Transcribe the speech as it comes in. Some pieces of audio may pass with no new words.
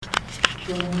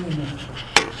Join me in the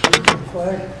salute to the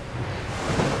flag.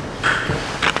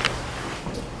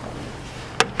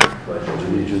 Pledge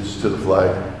allegiance to the flag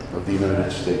of the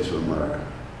United States of America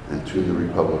and to the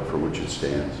republic for which it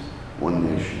stands,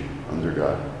 one nation, under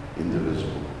God,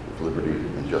 indivisible, with liberty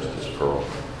and justice for all.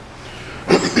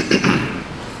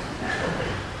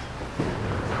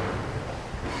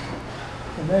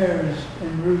 The mayor is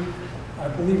en route, I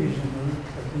believe he's en route,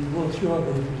 but he will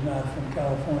shortly if he's not from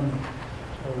California.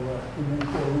 So we may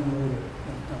call in later.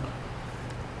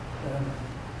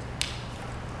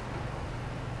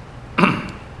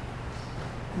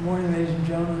 Good morning, ladies and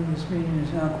gentlemen. This meeting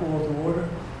is now called to order.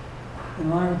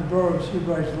 In line with the Borough of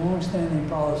Sebright's long-standing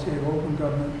policy of open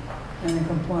government and in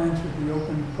compliance with the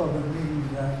Open Public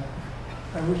Meetings Act,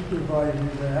 I wish to advise you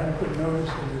that adequate notice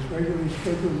of this regularly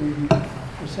scheduled meeting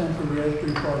was sent to the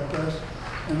Asbury Park Press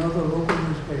and other local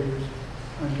newspapers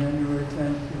on January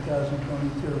 10,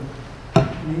 2022.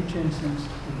 In each instance,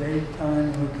 the date, time,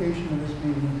 and location of this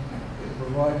meeting are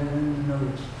provided in the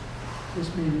notice. This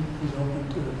meeting is open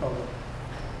to the public.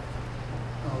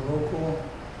 Roll call.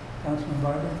 Councilman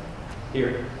Biber?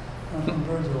 Here. Councilman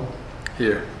Birdsall?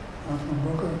 Here. Councilman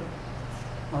Booker?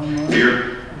 Online?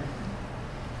 Here.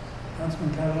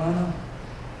 Councilman Catalano?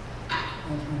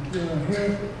 Councilman Keeler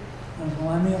here? Councilman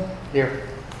Lamia? Here.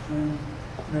 And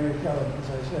Mayor Kelly, as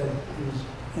I said, is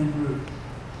en route.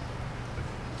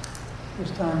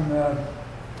 This time,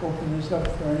 open this up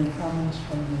for any comments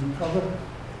from the public.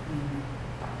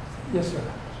 Yes, sir.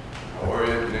 How are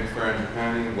you? Nick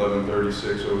Frangipani,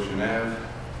 1136 Ocean Ave.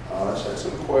 I just had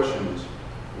some questions.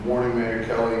 Good morning, Mayor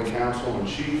Kelly and Council and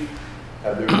Chief.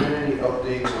 Have there been any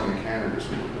updates on the cannabis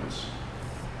ordinance?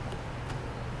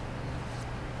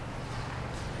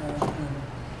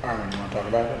 Armin, you want to talk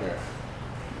about it?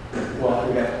 Or? Well,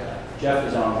 we got, Jeff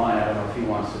is online. I don't know if he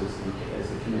wants to, as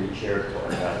the committee chair, to talk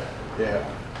about it. Yeah.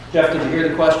 Jeff, did you hear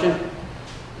the question?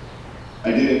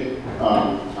 I did.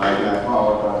 I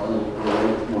apologize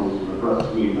for the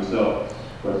first meeting myself,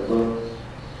 but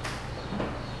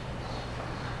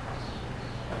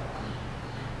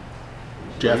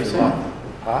Jeff, What you do you lost. say?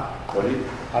 Huh? What do you?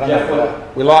 I don't Jeff, know.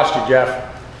 what? We lost you, Jeff.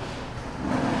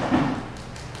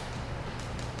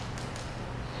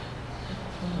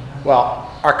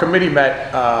 Well, our committee met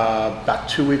about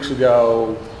 2 weeks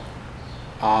ago.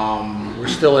 We're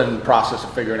still in the process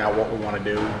of figuring out what we want to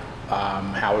do,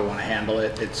 how we want to handle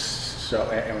it. It's so,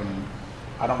 and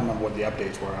I don't remember what the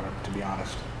updates were on it, to be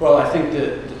honest. Well, I think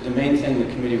the main thing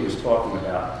the committee was talking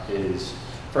about is,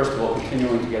 first of all,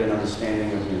 continuing to get an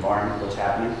understanding of the environment, what's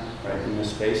happening right in this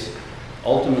space.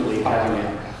 Ultimately, having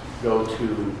it go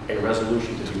to a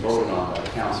resolution to be voted on by the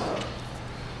council.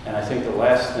 And I think the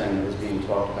last thing that was being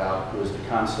talked about was the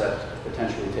concept of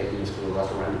potentially taking this to a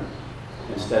referendum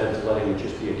instead of letting it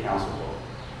just be a council vote.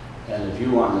 And the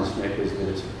view on this, Nick, is that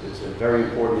it's a very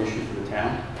important issue for the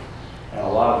town. And a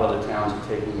lot of other towns are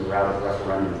taking the route of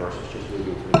referendum versus just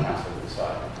leaving it to the council to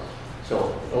decide.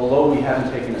 So although we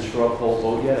haven't taken a straw poll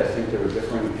vote yet, I think there are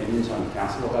differing opinions on the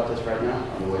council about this right now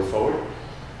on the way forward.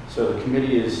 So the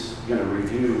committee is going to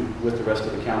review with the rest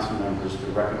of the council members the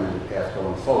recommended path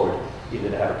going forward, either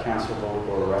to have a council vote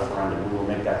or a referendum. We will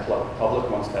make that public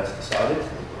once that's decided.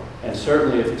 And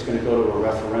certainly if it's going to go to a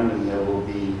referendum, there will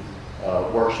be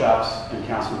workshops and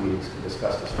council meetings to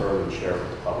discuss this further and share it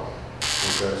with the public.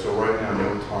 Okay, so right now,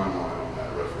 no timeline on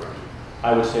that referendum.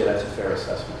 I would say that's a fair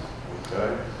assessment.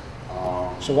 Okay?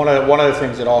 So one of the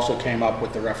things that also came up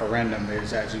with the referendum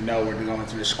is, as you know, we're going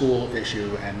through the school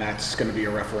issue, and that's going to be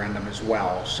a referendum as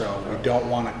well. So we don't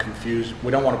want to confuse, we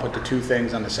don't want to put the two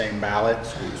things on the same ballot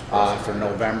for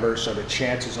November. So the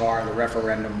chances are the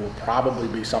referendum will probably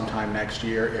be sometime next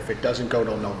year. If it doesn't go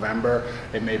till November,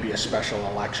 it may be a special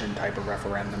election type of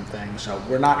referendum thing. So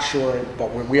we're not sure,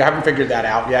 but we haven't figured that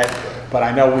out yet. But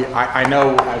I know I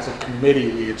know as a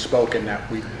committee we had spoken that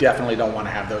we definitely don't want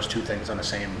to have those two things on the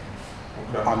same.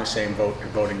 Okay. On the same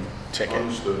voting ticket.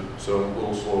 Understood. So a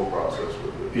little slow process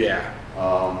with it. Yeah.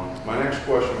 My next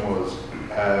question was,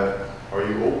 are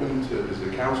you open to, is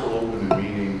the council open to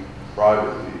meeting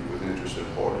privately with interested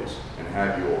parties? And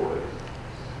have you already?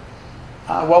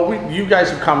 Well, you guys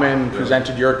have come in,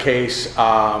 presented your case.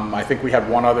 I think we had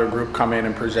one other group come in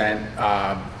and present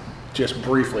just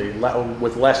briefly,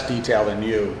 with less detail than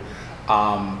you.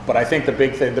 But I think the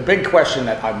big question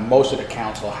that most of the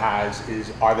council has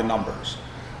is, are the numbers,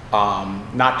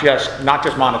 not just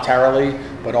monetarily,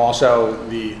 but also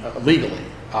the legally.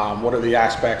 What are the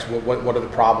aspects? What are the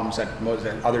problems that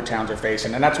other towns are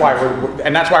facing? And that's why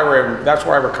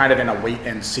we're kind of in a wait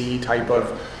and see type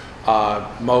of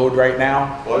mode right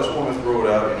now. Well, I just want to throw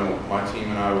it out. You know, my team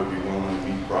and I would be willing to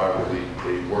meet privately.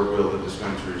 They work work with other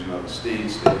dispensaries in other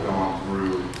states. They've gone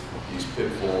through these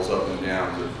pitfalls up and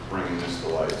down to bringing this to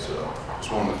light, so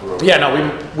just wanted to throw it. Yeah, no,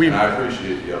 we And I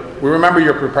appreciate the update. We remember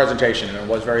your presentation, and it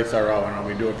was very thorough, and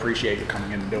we do appreciate you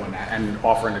coming in and doing that, and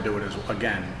offering to do it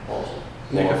again. Awesome.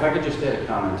 Nick, if I could just add a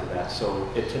comment to that. So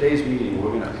at today's meeting,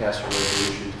 we're going to pass a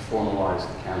resolution to formalize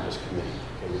the cannabis committee.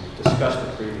 Okay, we discussed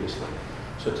it previously.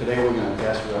 So today, we're going to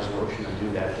pass a resolution to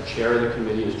do that. The chair of the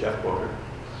committee is Jeff Booker.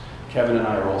 Kevin and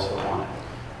I are also on it.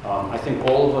 I think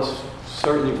all of us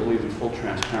certainly believe in full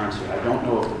transparency. I don't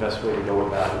know if the best way to go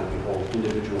about it would be hold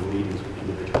individual meetings with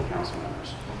individual council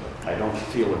members. I don't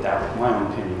feel that that, with my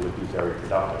own opinion, would be very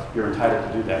productive. You're entitled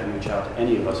to do that and reach out to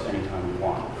any of us anytime you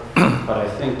want. But I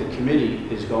think the committee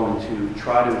is going to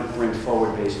try to bring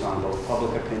forward, based on both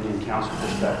public opinion, council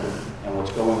perspective, and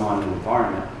what's going on in the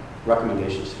environment,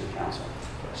 recommendations to the council.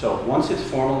 So once it's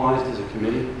formalized as a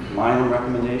committee, my own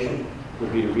recommendation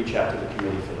would be to reach out to the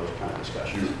committee for those kind of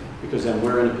discussions. Because then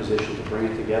we're in a position to bring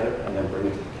it together and then bring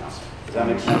it to the council. Does that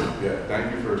make sense? Yeah,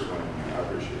 thank you for explaining that. I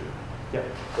appreciate it. Yep.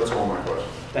 That's all my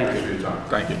questions. Thank Thanks you. for your time.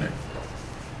 Thank you, Nick.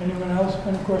 Anyone else,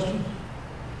 any questions?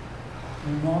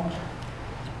 Any remarks?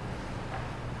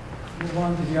 Move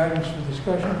on to the items for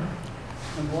discussion.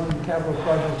 Number one, capital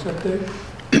projects update.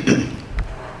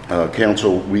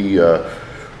 Council, we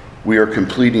are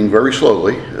completing very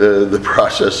slowly the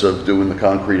process of doing the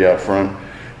concrete out front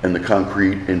and the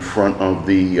concrete in front of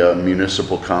the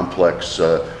municipal complex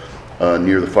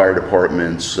near the fire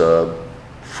department's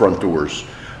front doors.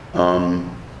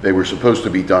 They were supposed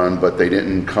to be done, but they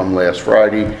didn't come last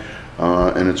Friday,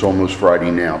 and it's almost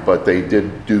Friday now. But they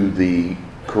did do the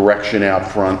correction out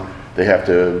front. They have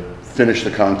to finish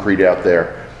the concrete out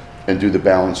there and do the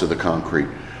balance of the concrete.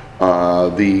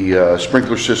 The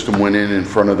sprinkler system went in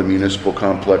front of the municipal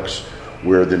complex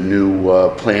where the new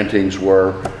plantings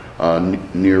were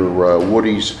near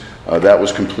Woody's. That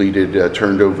was completed,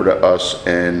 turned over to us,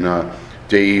 and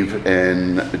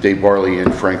Dave Barley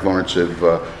and Frank Lawrence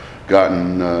have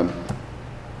gotten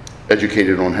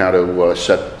educated on how to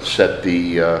set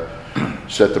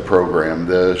the program.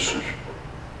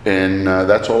 And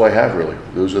that's all I have, really.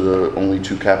 Those are the only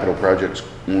two capital projects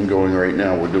ongoing right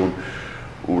now.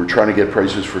 We're trying to get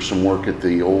prices for some work at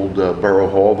the old Borough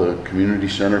Hall, the community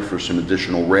center, for some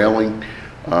additional railing.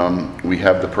 We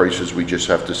have the prices, we just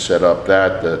have to set up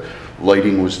that. The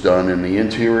lighting was done in the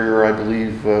interior, I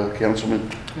believe,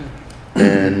 Councilman.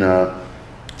 And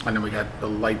then we got the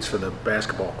lights for the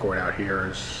basketball court out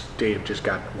here. Dave just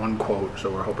got one quote, so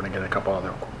we're hoping to get a couple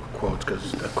other quotes,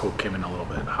 because the quote came in a little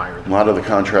bit higher. a lot of the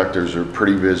contractors are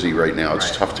pretty busy right now. It's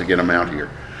Right. tough to get them out here.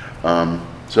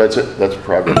 So that's it, that's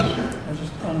progress. And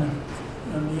just on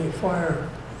the fire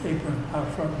apron out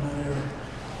front in that area,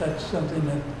 that's something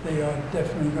that they are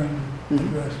definitely going to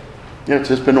address. Yeah, it's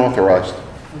just been authorized.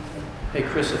 Okay. Hey,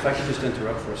 Chris, if I could just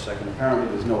interrupt for a second. Apparently,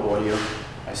 there's no audio.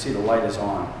 I see the light is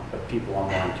on, but people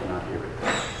online cannot hear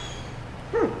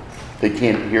it. They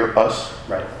can't hear us?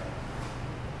 Right.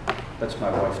 That's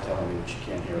my wife telling me that she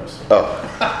can't hear us.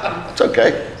 Oh, it's okay.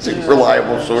 It's a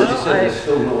reliable She source. said there's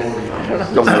still no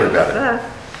audio. Don't worry about it.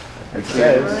 It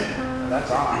says,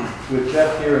 that's on. With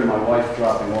Jeff here and my wife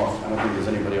dropping off, I don't think there's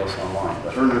anybody else online,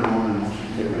 but Turn it on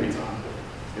and it would be,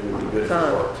 it would be good if It's it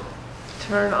on. worked.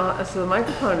 Turn on, so the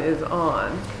microphone is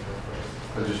on.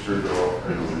 I just turned it off.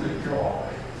 I don't need it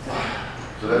off.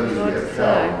 So that means we What's have it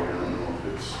power. say? We don't know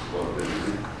if it's plugged in.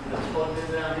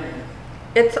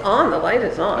 It's on, the light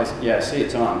is I on. s- Yeah, I see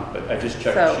it's on, but I just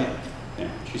checked. So-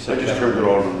 She I said. just turned it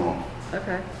on and off.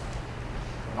 Okay.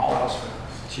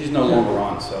 She's no longer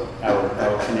on, so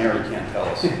our canary can't tell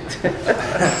us.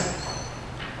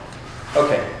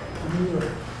 Okay. When you were,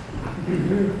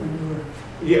 when you were,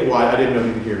 Yeah, well, I didn't know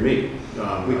you could hear me.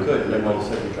 We could, but all of a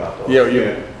sudden we dropped off.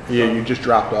 Yeah, you just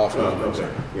dropped off. Oh, okay,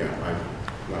 yeah,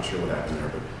 I'm not sure what happened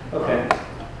there, but. Okay,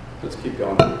 let's keep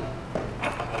going.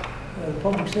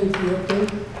 public safety update?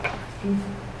 Chief?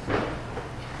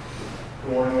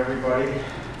 Good morning, everybody.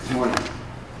 Good morning.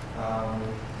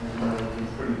 We've been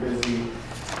pretty busy.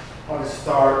 I want to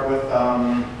start with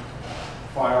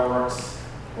fireworks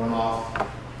went off.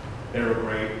 They were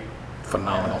great.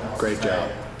 Phenomenal. Nothing else Great to say.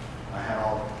 job. I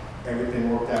had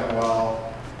everything worked out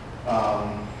well.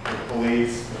 The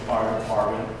police, the fire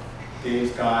department,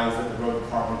 Dave's guys at the road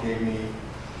department gave me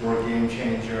were a game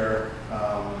changer.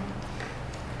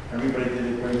 Everybody did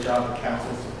a great job of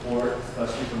council support,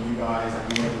 especially from you guys,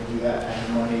 being able to do that kind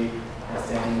of money and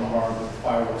standing in the harbor. The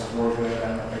fireworks were good. I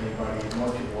don't know if anybody,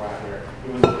 most people were out here.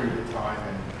 It was a pretty good time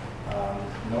and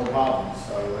no problems.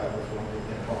 So that was one good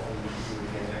thing. Hopefully we can do it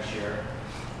again next year.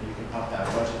 You can up that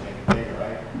budget, make it bigger,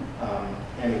 right?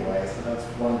 Anyway, so that's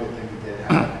one good thing we did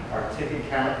have. Our ticket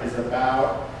count is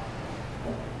about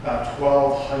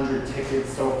 1,200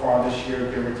 tickets so far this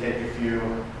year, give or take a few.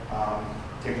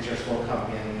 Tickets are still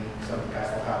coming in, some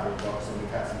guys will have their books, and we've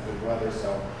had some good weather,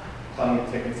 so plenty of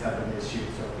tickets have been issued,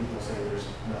 so people say there's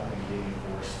nothing being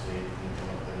enforced, they need to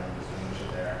look at the numbers and which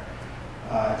are there.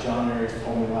 John Marius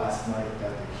told me last night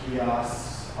that the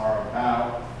kiosks are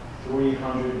about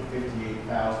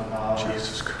 $358,000.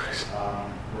 Jesus Christ.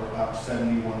 We're up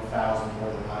 71,000 more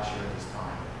than last year at this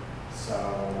time. So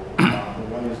the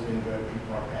weather's been good,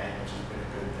 people are paying, which has been a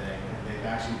good thing. And they've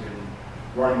actually been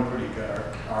running pretty good.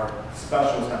 Our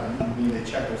specials have been, they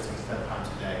check those things 10 times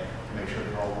a day to make sure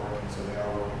they're all working, so they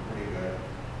are working pretty good.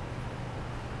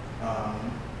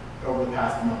 Over the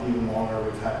past month, even longer,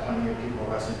 we've had plenty of people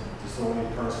arrested, disorderly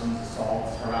persons,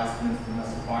 assaults, harassment,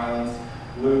 domestic violence,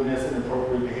 lewdness,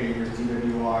 inappropriate behaviors,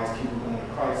 DWIs, people going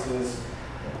into crisis,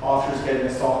 officers getting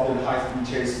assaulted, high-speed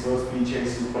chases, low-speed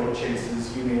chases, boat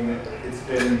chases, you name it. It's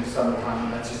been summertime,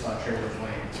 and that's just on Trailers Lane.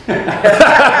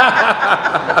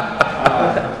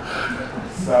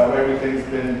 So everything's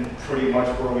been pretty much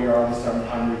where we are in the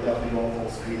summertime. We're definitely going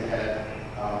full speed ahead.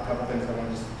 A couple things I want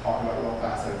to just talk about real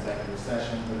fast in executive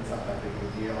session, but it's not that big of a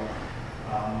deal.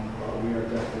 But we are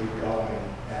definitely going.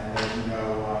 And as you know,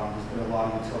 there's been a lot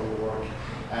of utility work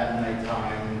at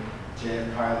nighttime. JF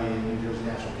Kiley and New Jersey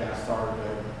Natural Gas started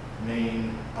the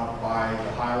main up by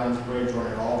the Highlands Bridge,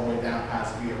 running all the way down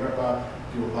past Via Ripa,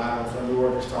 do a lateral. So we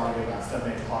work starting about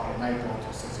 7, 8 o'clock at night, going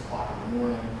until 6 o'clock in the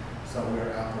morning. So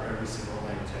we're out there every single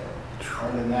lane too.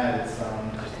 Other than that, it's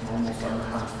just normal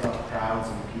summertime stuff, crowds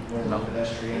and people and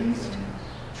pedestrians and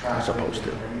traffic. Supposed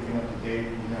to. And everything up to date.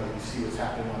 You know, you see what's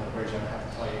happening on the bridge. I don't have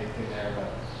to tell you anything there, but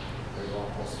they're going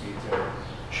full speed too.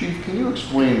 Chief, can you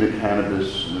explain the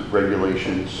cannabis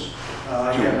regulations?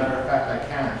 Yeah, matter of fact, I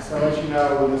can. So as you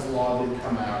know, when this law did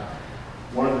come out,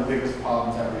 one of the biggest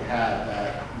problems that we had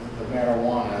that with the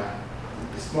marijuana,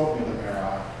 the smoking of the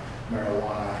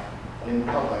marijuana in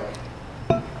public,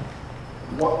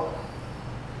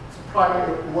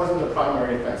 it wasn't the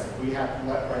primary offense. If we had to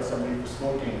let somebody for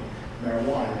smoking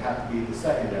marijuana, it had to be the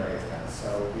secondary offense. So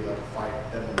it would be like a fight,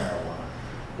 then the marijuana.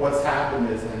 What's happened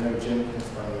is, and I know Jim can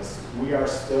explain this, we are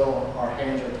still, our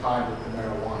hands are tied with the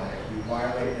marijuana. If we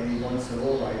violate anyone's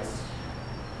civil rights,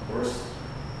 we're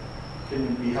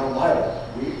can be held liable.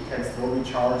 We can still be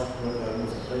charged with a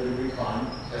third-degree crime.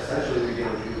 Essentially, we deal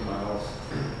with juveniles.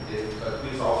 If a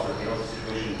police officer handles the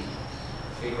situation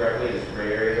incorrectly, there's a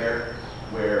gray area there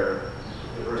where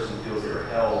the person feels they were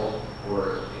held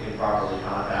or improperly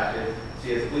contacted.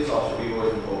 See, as a police officer, we've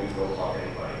always been told we can go talk to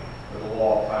anybody. But the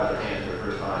law ties their hands for the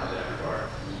first time in that regard.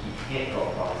 You can't go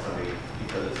talk to somebody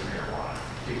because it's marijuana,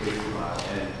 particularly juvenile.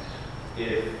 And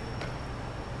if,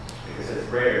 like I said, it's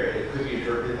rare, it could be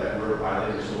interpreted that we're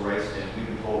violating their civil rights, and we've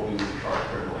been told we would be charged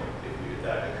criminally if we did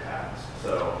that, if it happens.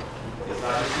 So it's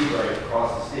not just Seabright,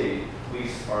 across the state,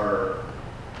 police are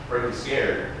frankly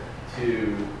scared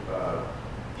to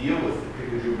deal with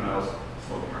particularly juveniles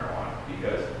smoking marijuana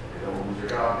because they don't want to lose their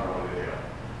job, they don't want to go to jail.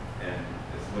 And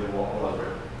it's the way the law is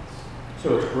written. So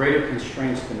it's greater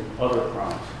constraints than other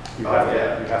crimes. You have to,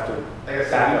 Yeah. you have to. Like I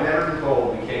said, we've never been told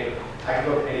we can't, I can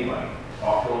go up to anybody,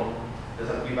 talk to them,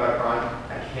 doesn't have to be about a crime,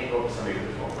 I can't go up to somebody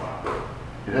who's smoking pot.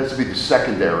 It has to be the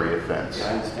secondary offense, Yeah, I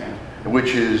understand.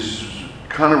 which is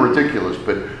kind of ridiculous,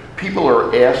 but people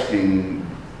are asking,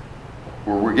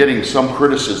 or we're getting some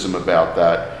criticism about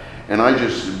that, and I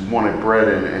just wanted Brett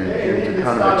and Jim to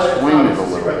kind of explain it a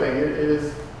little bit. It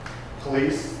is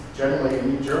police, generally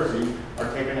in New Jersey, are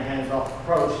taking a hands-off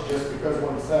approach just because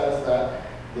when it says that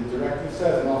the directive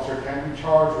says an officer can be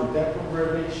charged with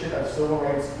deprivation of civil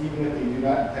rights even if they do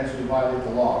not intentionally violate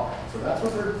the law. So that's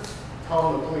what they're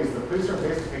telling the police. The police are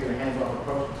basically taking a hands-off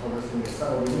approach until this thing is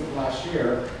settled. We knew last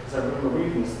year, because I remember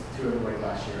reading this to everybody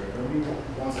last year. If everybody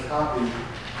wants a copy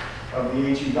of the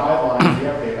AG guidelines, the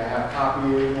update, I have a copy,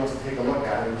 everyone wants to take a look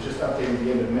at it. It was just updated at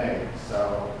the end of May,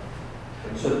 so.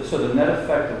 So the net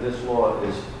effect of this law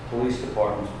is police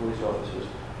departments, police officers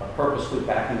are purposely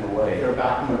backing away. They're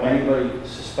backing from away. anybody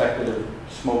suspected of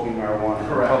smoking marijuana in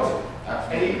Correct. public.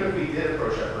 And even if we did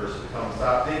approach that person to come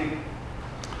stop, they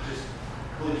just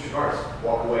completely disregard us,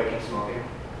 walk away, keep smoking.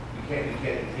 You can't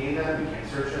detain them, you can't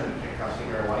search them, you can't confiscate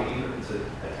marijuana, even if it's a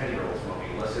 10-year-old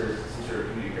smoking, unless there's some sort of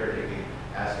community caretaking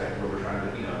aspect where we're trying to,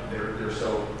 they're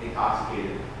so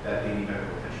intoxicated that they need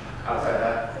medical attention. Outside of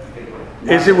that, you can win.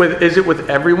 Is it with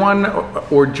everyone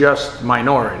or just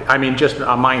minority? I mean, just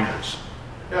minors?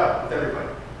 Yeah, with everybody.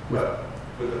 But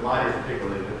with the minors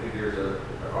particularly, I think there's a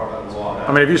carve out in the law now.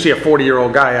 I mean, if you see a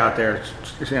 40-year-old guy out there,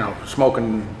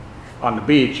 smoking on the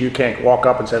beach, you can't walk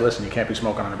up and say, listen, you can't be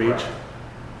smoking on the beach.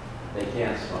 They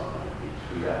can't smoke on the beach.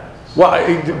 We got Well,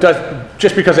 it does,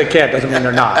 just because they can't doesn't mean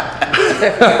they're not.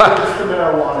 It's the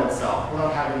marijuana itself. We're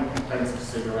not having complaints of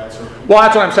cigarettes or Well,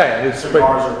 that's what I'm saying. It's, but,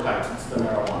 cigars or pipes. It's the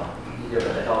marijuana. Yeah,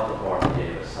 but the health department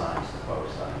gave us signs to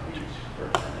post on the beach for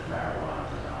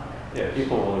marijuana was on there. Yeah,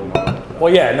 people will ignore it.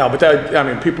 well, yeah, no, but that, I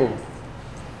mean, people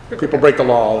break the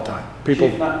law all the time. People,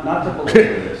 Chief, not to belabor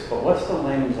this, but what's the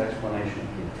layman's explanation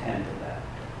of the intent of that?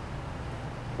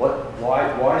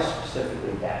 Why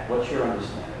specifically that? What's your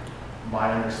understanding?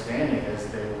 My understanding is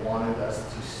they wanted us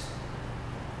to,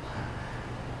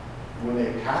 when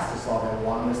they passed this law, they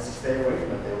wanted us to stay away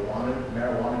from it. They wanted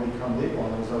marijuana to become legal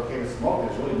and it was okay to smoke.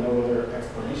 There's really no other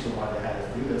explanation why they had us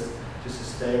do this, just to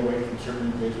stay away from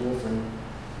certain individuals, and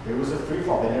it was a free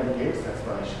fall. They never gave us an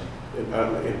explanation.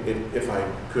 If I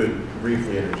could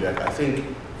briefly interject, I think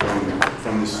from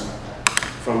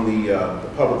the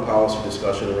public policy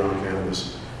discussion around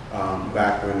cannabis,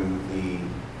 back when the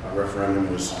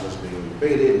referendum was being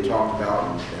debated and talked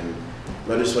about, and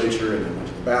legislature, and then went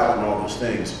to the ballot and all those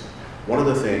things, one of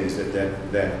the things that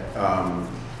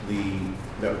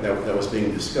was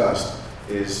being discussed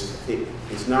is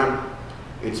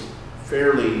it's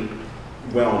fairly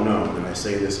well known, and I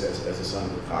say this as a son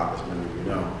of the cop, as many of you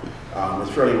know,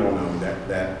 it's fairly well known that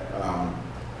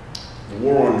the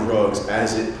war on drugs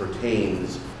as it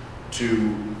pertains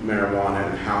to marijuana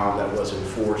and how that was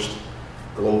enforced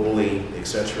globally,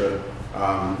 etc.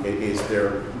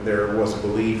 There was a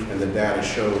belief, and the data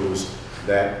shows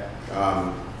that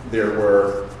there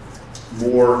were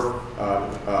more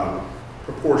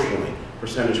proportionally,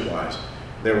 percentage-wise,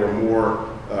 there were more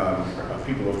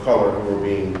people of color who were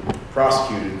being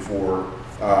prosecuted for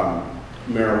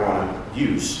marijuana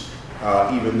use,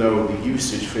 even though the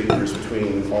usage figures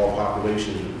between all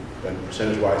populations and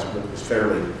percentage-wise was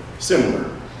fairly similar.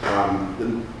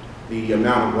 The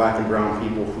amount of black and brown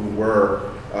people who were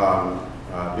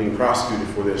being prosecuted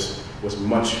for this was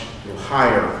much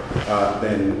higher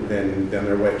than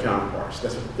their white counterparts.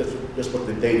 That's what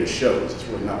the data shows. It's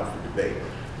really not up for debate.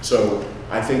 So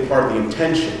I think part of the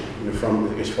intention,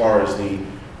 from as far as the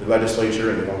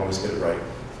legislature, and they don't always get it right,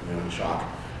 shock.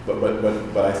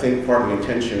 But I think part of the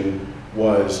intention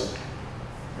was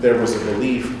there was a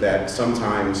belief that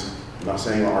sometimes, I'm not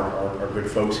saying our good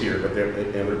folks here, but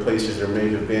in other places there may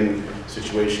have been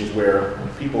situations where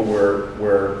people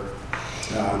were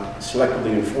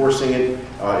selectively enforcing it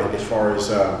as far as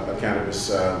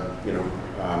cannabis,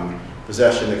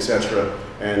 possession, etc.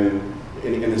 And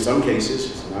in some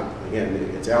cases, it's not, again,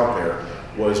 it's out there,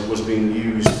 was being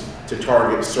used to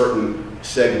target certain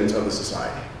segments of the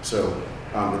society. So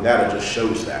the data just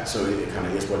shows that. So it kind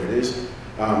of is what it is.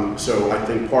 So I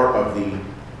think part of the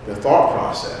thought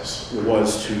process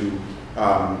was to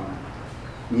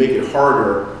make it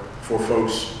harder for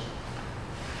folks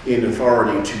in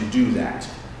authority to do that.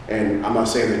 And I'm not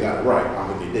saying they got it right, I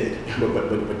mean they did,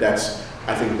 but that's,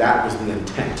 I think that was the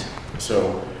intent.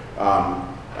 So,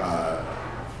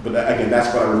 but again,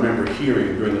 that's what I remember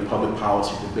hearing during the public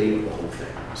policy debate of the whole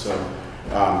thing. So,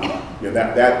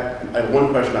 one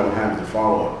question I would have as a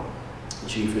follow-up,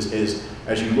 Chief, is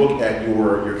as you look at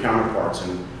your counterparts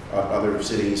in other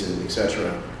cities and et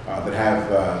cetera, that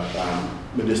have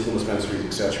medicinal dispensaries,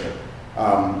 et cetera,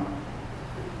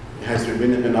 has there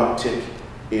been an uptick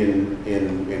in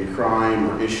crime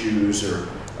or issues or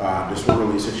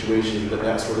disorderly situations,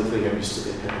 that sort of thing? Have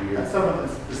you At some of the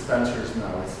dispensaries,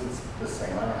 no, it's the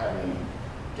same. I don't have any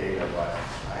data, but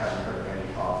I haven't heard of any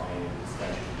calls in any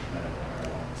dispensaries, medical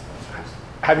marijuana dispensaries.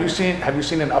 have you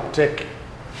seen an uptick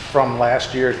from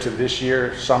last year to this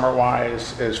year,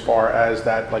 summer-wise, as far as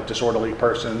that, like disorderly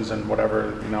persons and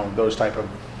whatever, those type of,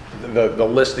 the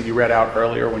list that you read out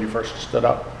earlier when you first stood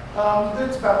up?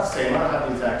 It's about the same. I don't have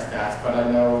the exact stats, but I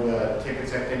know the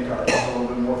tickets, I think, are up a little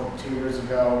bit more from 2 years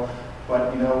ago.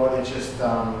 But you know what? It's just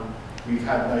we've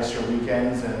had nicer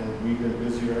weekends and we've been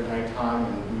busier at nighttime,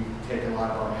 and we've taken a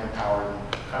lot of our manpower and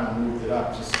kind of moved it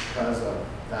up just because of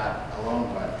that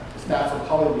alone. But the stats will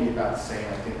probably be about the same,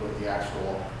 I think, with the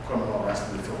actual criminal arrests.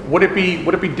 Would it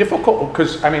be difficult?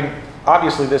 Because I mean,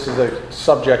 obviously this is a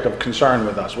subject of concern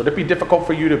with us. Would it be difficult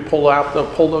for you to pull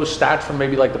those stats from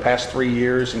maybe like the past 3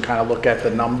 years and kind of look at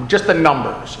just the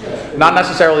numbers, not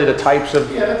necessarily the types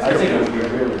of? I think it would be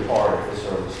really hard at this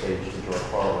early stage to draw a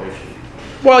correlation.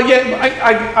 Well, yeah,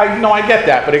 I get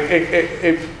that, but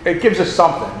it gives us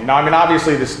something. I mean,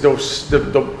 obviously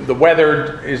the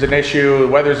weather is an issue. The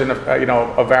weather's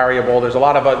a variable. There's a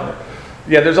lot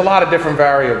of different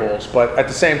variables, but at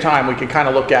the same time, we can kind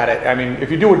of look at it. I mean, if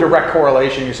you do a direct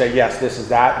correlation, you say, yes, this is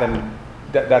that, then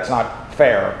that's not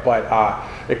fair. But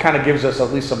it kind of gives us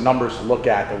at least some numbers to look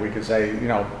at that we could say,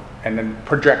 and then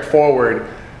project forward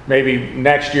maybe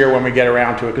next year when we get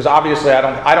around to it, because obviously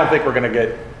I don't think we're going to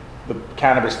get the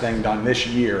cannabis thing done this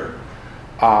year.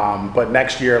 But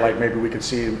next year, like maybe we could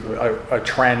see a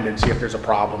trend and see if there's a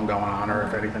problem going on or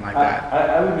if anything like that.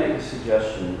 I would make a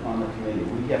suggestion on the committee.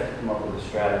 We have to come up with a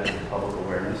strategy for public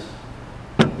awareness,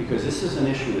 because this is an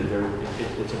issue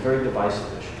that it's a very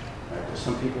divisive issue. Right? There's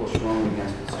some people are strong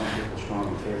against it, some people are strong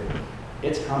in favor of it.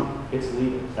 It's coming. It's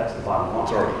legal. That's the bottom line.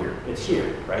 It's already here. It's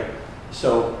here, right?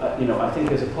 So, I think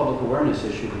there's a public awareness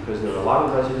issue because there are a lot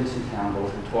of residents in town,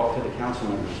 both who talk to the council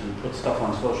members and put stuff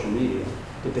on social media,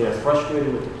 that they are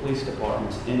frustrated with the police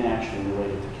department's inaction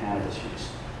related to cannabis use.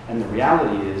 And the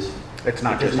reality is, It's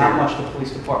not there's just not here. much the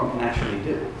police department can actually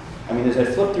do. I mean, as I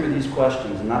flip through these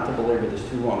questions, and not to belabor this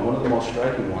too long, one of the most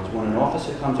striking ones, when an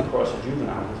officer comes across a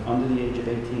juvenile who's under the age of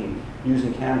 18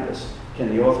 using cannabis,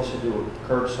 can the officer do a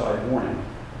curbside warning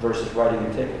versus writing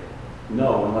a ticket?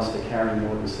 No, unless they're carrying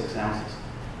more than 6 ounces.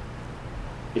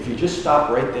 If you just stop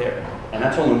right there, and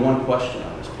that's only one question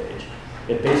on this page,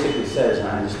 it basically says, and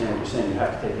I understand what you're saying, you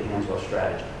have to take a hands-off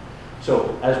strategy.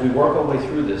 So as we work our way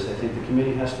through this, I think the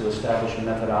committee has to establish a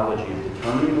methodology of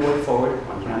determining the way forward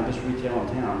on cannabis retail in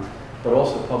town, but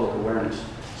also public awareness,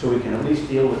 so we can at least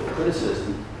deal with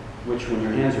criticism, which when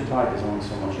your hands are tied, there's only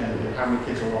so much you can do. How many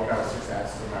kids will walk out with 6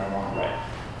 ounces of marijuana? Right,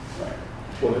 right.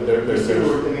 Well,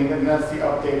 And that's the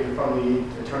update from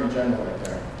the Attorney General right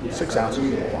there. Yeah. 6 ounces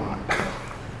is a lot.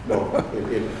 No,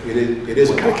 it is.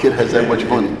 What kind of kid has that much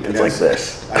money? And It's like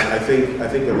that's- this. I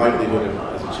think the likelihood,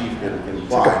 as the chief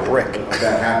implied, brick. of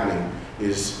that happening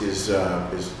is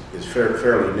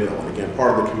fairly nil. And again,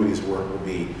 part of the committee's work will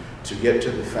be to get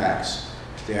to the facts,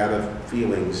 stay out of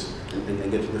feelings,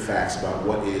 and get to the facts about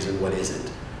what is and what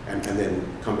isn't, and then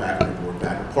come back and report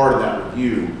back. And part of that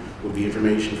review will be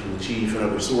information from the chief and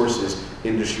other sources,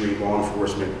 industry, law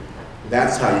enforcement.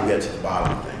 That's how you get to the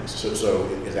bottom of things. So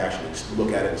it's actually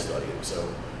look at it and study it. So,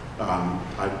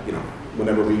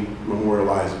 whenever we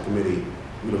memorialize a committee,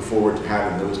 we look forward to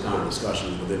having those kind of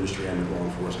discussions with industry and with law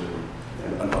enforcement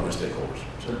and other stakeholders.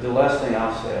 So the last thing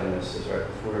I'll say on this is, right,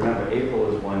 if we remember,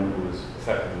 April is when it was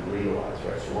effectively legalized,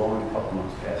 right? So we're only a couple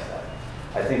months past that.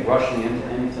 I think rushing into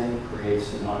anything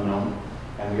creates an unknown,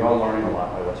 and we are learning a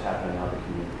lot by what's happening in other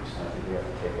communities, and I think we have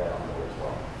to take that on board as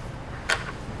well.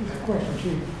 Just a question,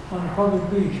 Chief. On the public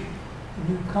beach, are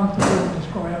you comfortable just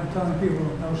going out and telling people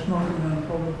no smoking on the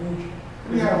public beach?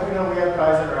 We have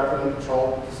guys that are out there in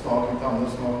patrol, smoking, telling them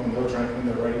no smoking, no drinking,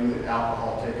 they're writing the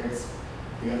alcohol tickets.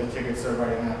 The other tickets they're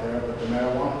writing out there, but the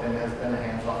marijuana thing has been a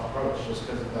hands-off approach just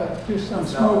because of that. But just on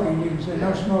smoking, you can say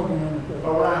no smoking on the But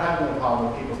public. we're not having a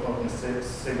problem with people smoking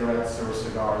cigarettes or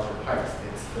cigars or pipes.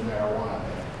 It's the marijuana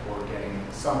that we're getting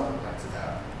some complaints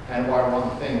about. And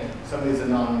one thing, some of these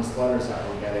anonymous letters that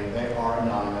we're getting, they are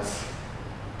anonymous.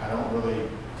 I don't really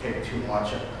take too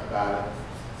much about it.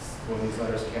 When these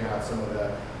letters came out, some of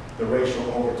the racial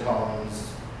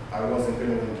overtones, I wasn't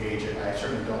going to engage it. I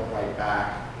certainly don't write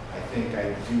back. I think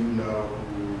I do know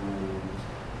who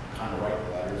kind of write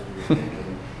the letters we were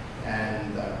thinking.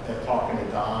 And they're talking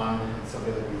to Don and some of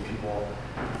the other people.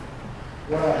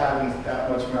 We're not having that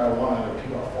much marijuana, but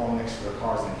people are falling next to their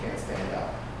cars and can't stand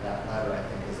up. That letter, I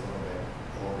think, is a little bit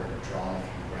overdrawn if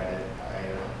you read it. I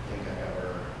don't think I've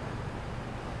ever,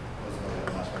 wasn't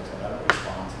really much, but I don't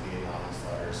respond to the anonymous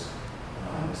letters,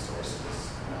 anonymous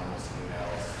sources, anonymous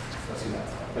emails, especially that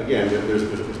stuff. Again, there's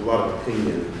a lot of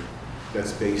opinion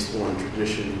that's based on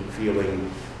tradition,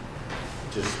 feeling,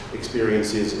 just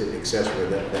experiences, et cetera,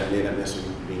 that may not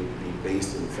necessarily be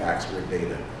based in facts or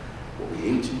data. What we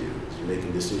aim to do is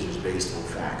making decisions based on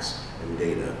facts and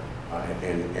data,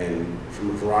 and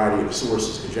from a variety of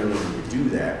sources. Because generally, when you do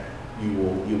that, you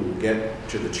will get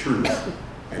to the truth,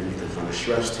 and you can kind of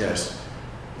stress test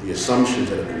the assumptions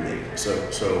that have been made. So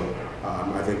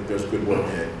I think there's good work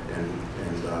ahead, and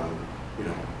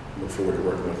look forward to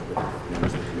working with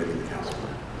members of the committee and the council.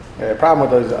 The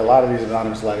problem with a lot of these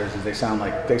anonymous letters is they sound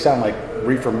like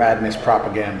reefer madness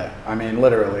propaganda. I mean,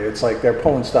 literally, it's like they're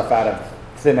pulling stuff out of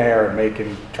thin air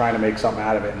and trying to make something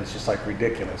out of it, and it's just like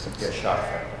ridiculous. It's Shot.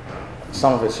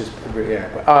 some of it's just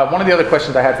But, one of the other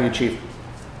questions I had for you, Chief,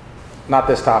 not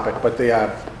this topic, but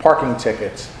the parking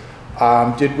tickets.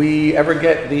 Did we ever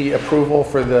get the approval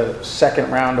for the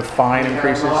second round of fine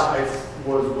increases? I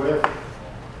was with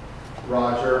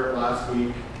Roger last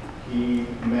week. He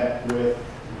met with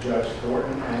Judge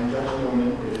Thornton and Judge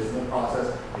Newman. It is in the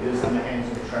process. It is in the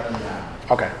hands of the Trenton now.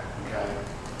 Okay. Okay.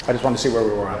 I just wanted to see where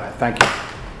we were on that. Thank you.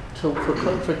 So for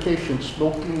clarification,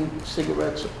 smoking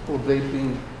cigarettes or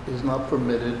vaping is not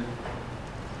permitted,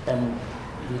 and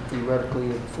you theoretically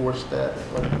enforce that,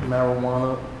 like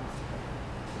marijuana?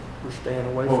 we're staying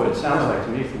away Well, from. what it sounds like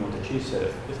to me from what the chief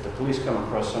said, if the police come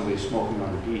across somebody smoking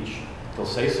on the beach, they'll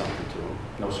say something to them,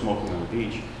 no smoking on the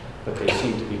beach, but they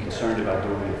seem to be concerned about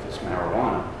doing it if it's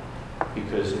marijuana,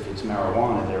 because if it's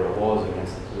marijuana, there are laws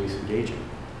against the police engaging,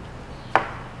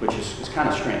 which is kind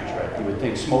of strange, right? You would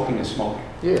think smoking is smoking.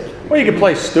 Yeah. Well, you could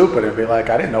play stupid and be like,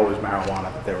 I didn't know it was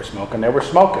marijuana that they were smoking. They were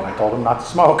smoking. I told them not to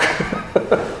smoke.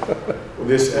 Well,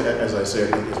 this, as I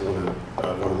said, is one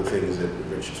of the things that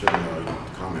Rich certainly already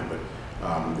comment,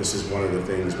 but this is one of the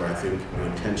things where I think the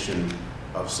intention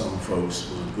of some folks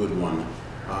was a good one,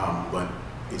 but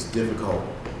it's difficult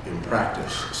in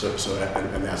practice. So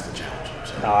and that's the challenge.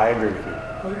 So. No, I agree with you.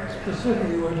 But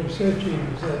specifically what you said, Chief,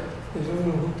 is that there's a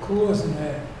little clause in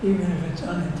there, even if it's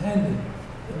unintended.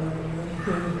 You know, you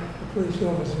get it, the police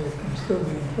officer can still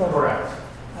be in trouble. Correct.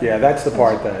 Yeah, that's the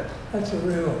part that. That's a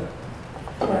real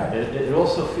crap. It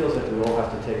also feels like we all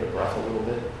have to take a breath a little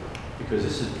bit, because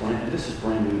this is brand new this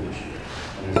year,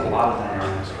 and there's a lot of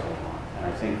dynamics going on, and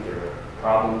I think there are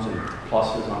problems and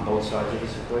pluses on both sides of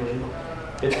this equation.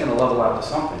 It's going to level out to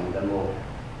something, and then we'll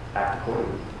act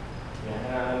accordingly. Yeah,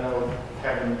 and I know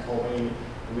Kevin told me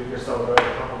a week or so ago, a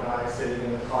couple guys sitting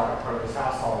in the car in front of his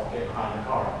house all getting behind the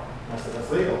car. And I said, that's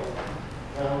legal.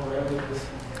 You know, we're gonna do this.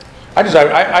 I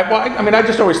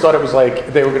just always thought it was like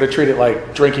they were going to treat it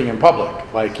like drinking in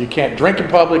public. Like you can't drink in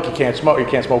public, you can't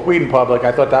smoke weed in public.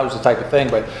 I thought that was the type of thing,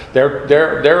 but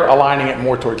they're aligning it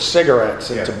more towards cigarettes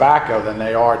and tobacco than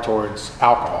they are towards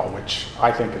alcohol, which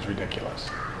I think is ridiculous.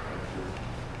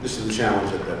 This is the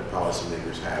challenge that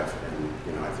policymakers have,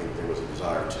 and I think there was a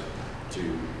desire to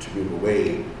move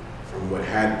away from what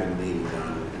had been being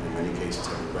done, and in many cases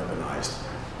have been weaponized.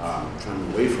 Trying to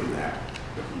move away from that.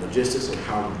 The logistics of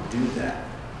how to do that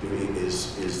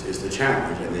is the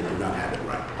challenge, and they do not have it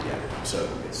right yet. So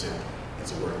it's a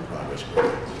work in progress.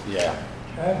 Yeah.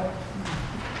 Okay?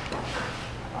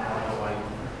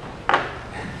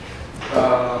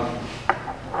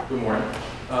 Good morning.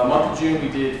 Month of June, we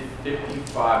did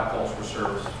 55 calls for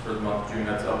service for the month of June.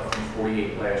 That's up from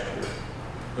 48 last year,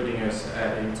 putting us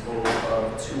at a total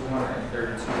of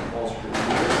 232 calls for the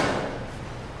year.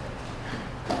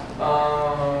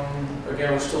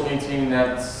 Again, we're still maintaining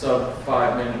that sub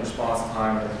 5-minute response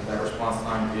time. And that response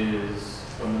time is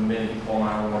from the minute you call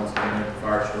 911 to the minute the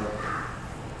fire truck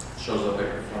shows up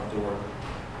at your front door.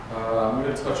 I'm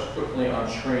going to touch quickly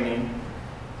on training.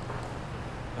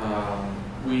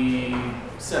 We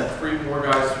sent 3 more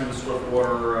guys through the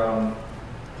Swiftwater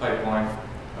pipeline.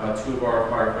 2 of our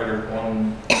firefighters,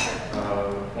 one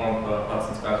of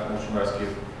Hudson's Fast Motion Rescue.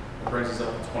 It brings us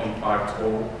up to 25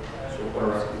 total Swiftwater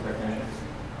rescue technicians.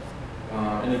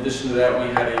 In addition to that,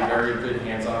 we had a very good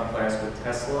hands-on class with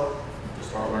Tesla to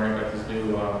start learning about these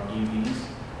new EVs.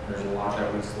 There's a lot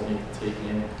that we still need to take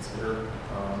in and consider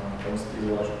when it comes to the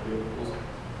electric vehicles.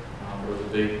 There was a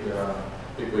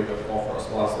big wake-up call for us,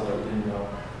 a lot of stuff that we didn't know.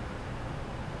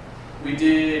 We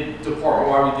did,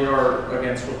 department-wide, we did our,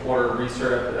 again, Swiftwater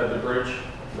recert at the bridge,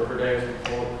 River Day as we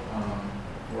call it,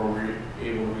 where we were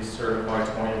able to recertify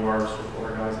 20 of our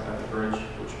Swiftwater guys at the bridge,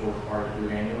 which we're required to do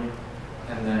annually.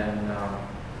 And then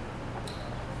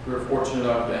we were fortunate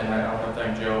enough, and I want to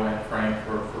thank Joe and Frank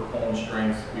for pulling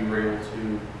strings. We were able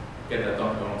to get that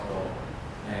done going well.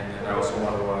 And then I also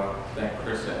want to thank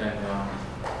Chris and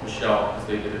Michelle, because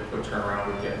they did a quick turnaround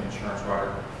with getting an insurance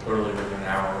rider. Literally within an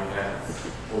hour, we had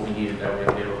what we needed that we had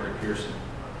to get over to Pearson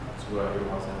to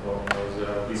utilize that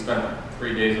building. We spent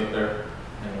 3 days up there,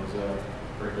 and it was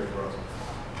pretty good for us.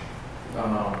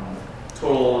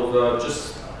 Total of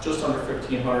just under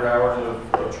 1,500 hours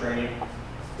of training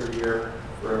per year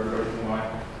for everybody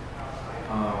combined.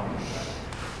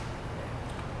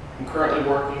 I'm currently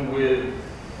working with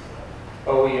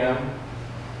OEM,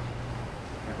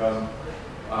 my cousin.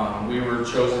 We were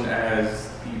chosen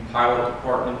as the pilot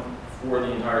department for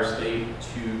the entire state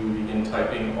to begin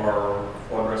typing our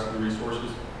flood rescue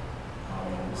resources.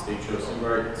 The state chose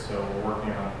Seabright, so we're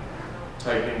working on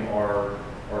typing our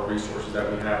resources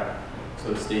that we have so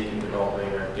the state can develop a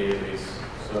database.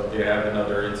 So if they have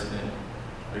another incident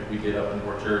like we did up in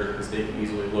North Jersey, the state can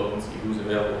easily look and see who's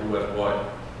available, who has what.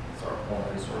 Start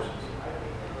pulling resources.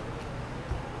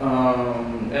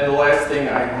 And the last thing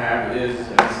I have is,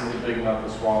 and this is a big nut to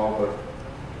swallow, but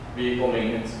vehicle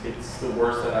maintenance. It's the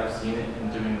worst that I've seen it in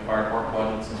doing the fire department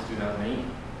budget since 2008.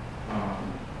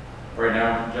 Right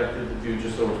now, I'm projected to do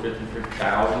just over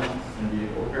 53,000 in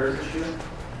vehicle repairs this year.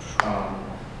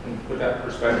 And to put that in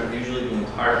perspective, usually the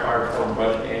entire fire department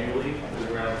budget annually is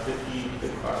around 50,000 to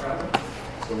 55,000.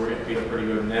 So we're going to be pretty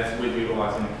good, and that's with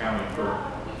utilizing the county for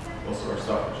most of our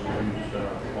stuff, which is a huge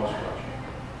cost reduction.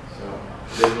 So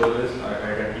It is what it is. I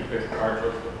gotta keep fixing fire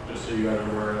trucks, but just so you guys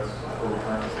are aware, that's what we're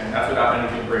currently saying. That's without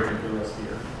anything breaking through the rest of the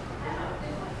year.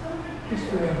 Just,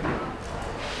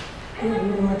 would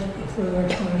you like a further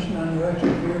explanation on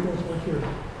electric vehicles, what your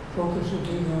focus will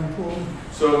be going forward?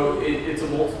 So it's a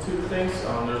multitude of things.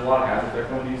 There's a lot of hazards that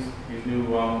come with these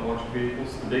new electric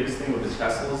vehicles. The biggest thing with the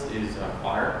Teslas is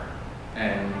fire,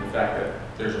 and the fact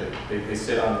that they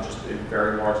sit on just a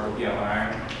very large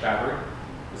lithium-ion battery,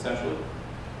 essentially.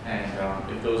 And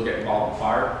if those get involved in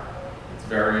fire, it's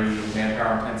very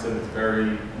manpower intensive. It's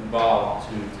very involved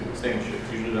to extinguish it.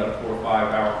 It's usually about a 4 or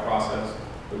 5 hour process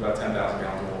with about 10,000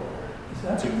 gallons of water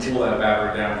to cool that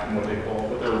battery down from what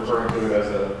they're referring to it as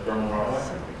a thermal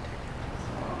runaway.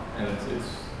 And it's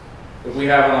if we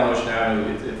have it on Ocean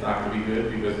Avenue, it's not going to be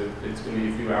good because it's going to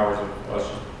be a few hours of us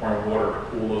just pouring water to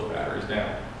cool those batteries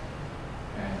down,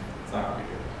 and it's not going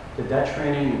to be good. Did that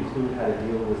training include how to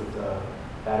deal with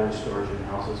battery storage in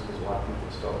houses? Because a lot of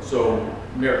people still. So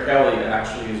Mayor Kelly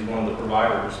actually is one of the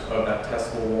providers of that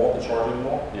Tesla wall, the charging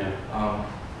wall. Yeah.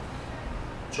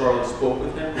 Charlie spoke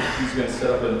with him. He's going to set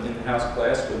up an in-house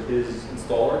class with his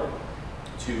installer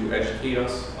to educate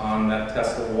us on that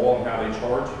Tesla wall and how they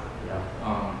charge.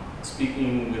 Yeah.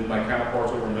 Speaking with my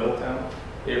counterparts over in Middletown,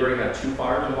 they already had 2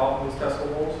 fires involved in these Tesla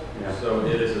walls. Yeah. So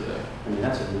it is a thing. I mean,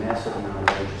 that's a massive amount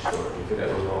of energy storage if it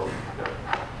goes off.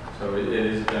 So it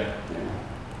is a thing. Yeah.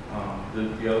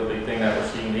 The other big thing that we're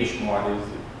seeing nationwide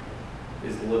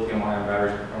is the lithium-ion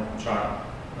batteries that come from China.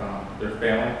 They're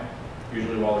failing,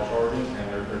 usually while they're charging,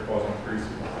 and they're causing increases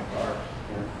in fire.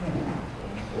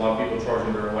 A lot of people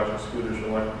charging their electric scooters or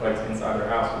electric bikes inside their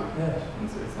houses. Yes.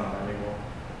 It's not that anymore.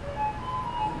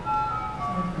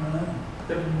 I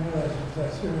didn't realize it was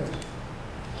that serious.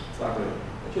 It's not good.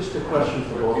 Just a question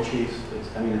for all chiefs.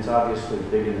 It's obviously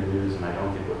big in the news, and I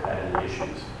don't think we've had any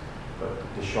issues. But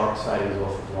the shark sightings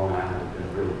off of Long Island have been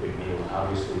a really big deal, and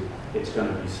obviously it's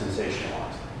going to be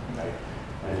sensationalized, right?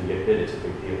 And if you get bit, it's a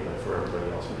big deal, but for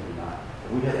everybody else, maybe not.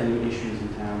 Have we had any issues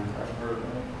in town?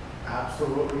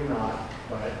 Absolutely not,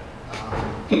 but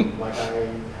like I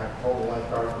have told the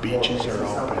lifeguard. Beaches are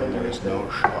open, there's no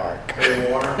shark.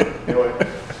 Clear water, do it,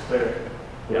 clear.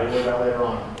 We'll worry about later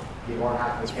on. You won't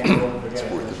have to cancel and forget.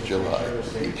 It's 4th of July.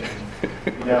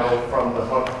 You know, from the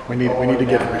hook. We need to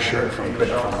get a shirt from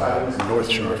North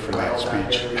Shore for that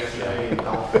speech.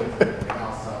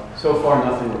 So far,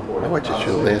 nothing reported. I watched a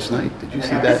show last night. Did you see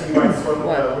that?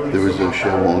 There was a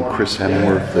show on Chris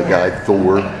Hemsworth, the guy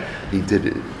Thor. He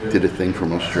did a thing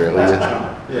from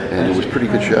Australia, and it was a pretty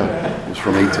good show. It was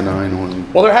from 8 to 9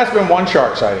 on. Well, there has been one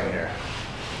shark sighting here,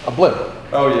 a blimp.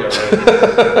 Oh yeah,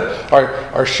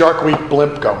 right. our Shark Week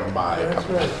blimp going by. That's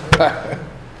right.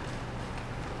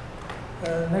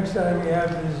 Next item we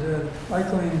have is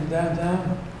bike lane in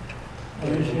downtown.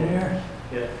 Engineer.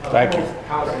 Yeah. Thank you.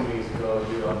 Council meetings ago,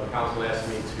 the council asked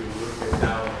me to look at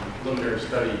now a preliminary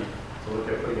study to look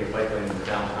at putting a bike lane in the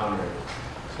downtown area.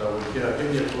 So we've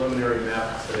given you a preliminary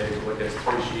map today to look at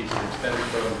 3 sheets and extend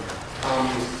from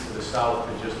Tommy's to the south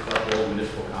to just about the old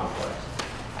municipal complex.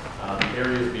 The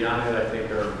areas beyond that I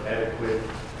think are adequate.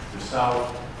 To the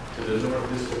south, to the north,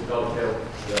 this will dovetail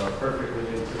perfectly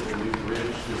into the new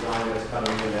bridge design that's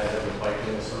coming in that has a bike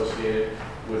lane associated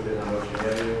with it on Ocean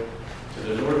Avenue. To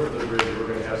the north of the bridge, we're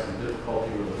going to have some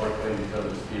difficulty with the bike lane because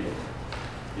of the speed.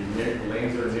 The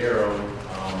lanes are narrow. We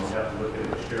have to look at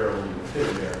which share will even fit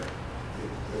in there.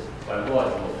 By law,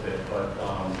 it will fit, but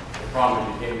the problem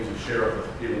is you can't use a share of the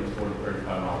speed limit more than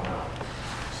 35 miles an hour.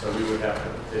 So we would have to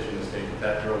petition the state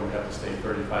that road would have to stay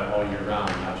 35 all year round,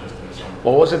 not just in the summer.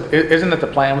 Well, isn't it the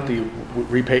plan with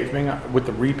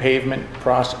the repavement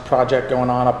project going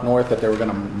on up north that they were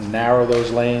going to narrow those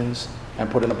lanes and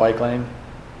put in a bike lane?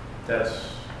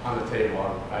 That's on the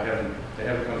table. They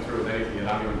haven't come through with anything, and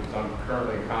I'm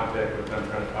currently in contact with them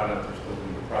trying to find out if they're still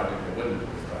doing the project. They wouldn't do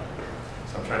the project.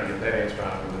 So I'm trying to get that answer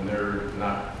out of them, and they're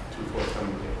not too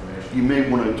forthcoming with the information. You may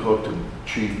want to talk to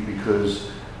Chief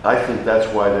because I think that's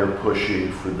why they're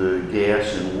pushing for the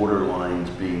gas and water lines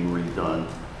being redone.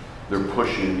 They're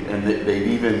pushing, and they've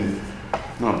even,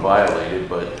 not violated,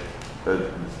 but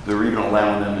they're even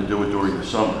allowing them to do it during the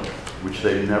summer, which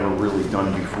they've never really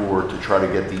done before to try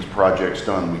to get these projects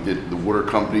done. We did, the water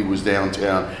company was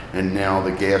downtown, and now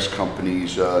the gas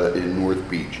company's in North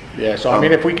Beach. Yeah, so I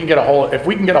mean, if we can get a hold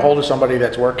of somebody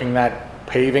that's working that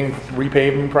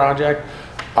repaving project,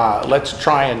 let's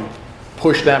try and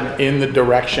push them in the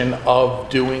direction of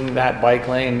doing that bike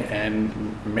lane and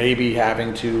maybe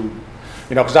having to,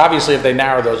 because obviously if they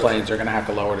narrow those lanes, they're going to have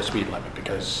to lower the speed limit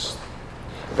because.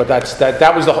 But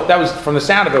that was from the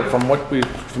sound of it, from what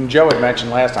Joe had mentioned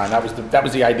last time. That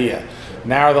was the idea.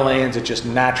 narrow the lanes, it just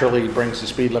naturally brings the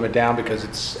speed limit down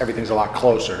because everything's a lot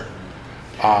closer.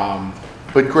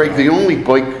 But Greg, the only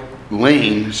bike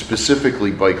lane,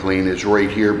 specifically bike lane, is right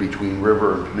here between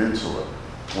River and Peninsula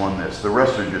on this. The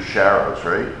rest are just sharrows,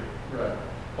 right? Right.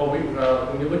 Well,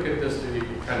 when you look at this, you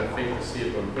can kind of faint to see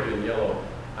it, but we put it in yellow.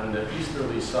 On the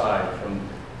easterly side, from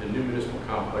the new municipal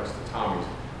complex to Tommy's,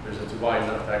 it's wide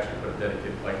enough to actually put a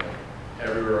dedicated bike lane.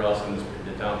 Everywhere else in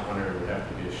the downtown area would have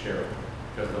to be a share,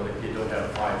 because you don't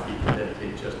have 5 feet to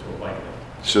dedicate just to a bike lane.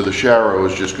 So the sharrow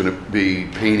is just going to be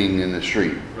painting in the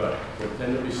street. Right. But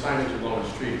then there'll be signage along the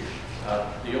street.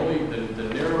 The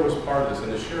narrowest part of this,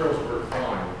 and the sharrows work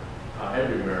fine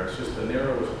everywhere. It's just the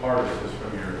narrowest part of this is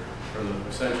from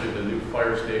essentially the new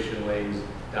fire station lanes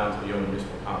down to the old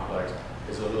municipal complex.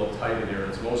 It's a little tight in there.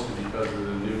 It's mostly because of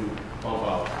the new bump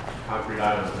out concrete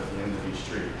islands at the end of each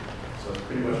street. So it's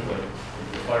pretty much like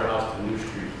the firehouse to the new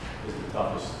street is the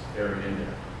toughest area in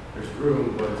there. There's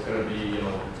room, but it's going to be,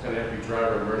 it's going to have to be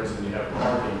driver awareness, and you have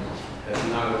parking that's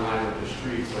not in line with the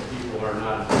street, so people are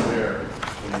not aware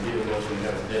when they get those and you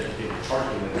have a dedicated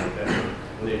parking lane like that.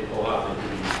 When they pull out, they can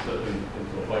be slipping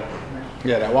into a bike lane.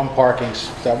 Yeah, that one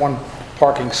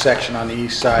parking section on the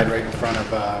east side, right in front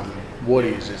of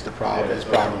Woody's, is the problem. Yeah, It's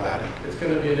problematic. It's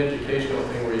going to be an educational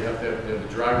thing where you have to have, the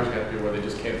drivers have to be where they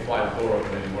just can't fly the door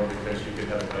open anymore because you could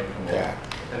have a bike come over. Yeah.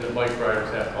 And the bike riders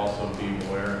have to also be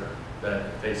aware that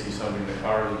if they see something in the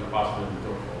car, there's a possibility the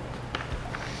door will.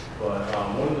 But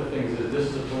one of the things is, this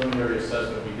is a preliminary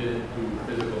assessment. We didn't do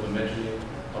physical dimensioning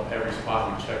of every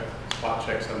spot. We spot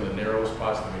checked some of the narrow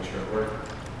spots to make sure it worked.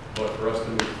 But for us to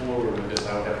move forward with this,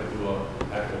 I would have to do an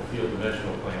actual field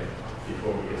dimensional plan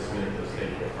before we get submitted to the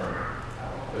state for a permit.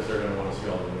 Because they're going to want to see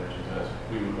all the dimensions, as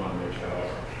we would want to make sure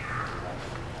also.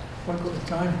 What was the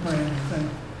time frame, you think?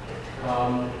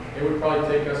 It would probably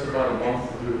take us about a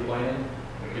month to do the plan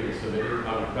and get it submitted.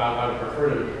 I would prefer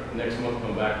to next month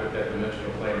come back with that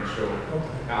dimensional plan and show it to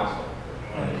the council.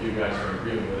 And if you guys are in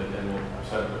agreement with it, then we'll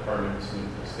set the permit and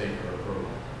submit to the state for approval.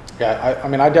 Yeah,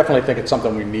 I definitely think it's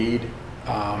something we need,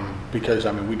 because,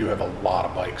 we do have a lot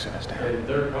of bikes in this town. And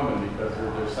they're coming because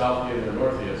they're south and they're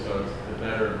north here, so it's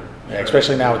better. Yeah,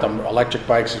 especially now with the electric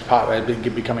bikes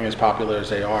becoming as popular as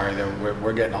they are,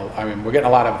 we're getting a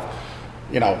lot of,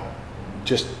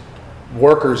 just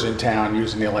workers in town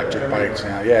using the electric bikes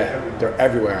now. Yeah, they're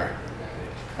everywhere.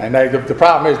 And the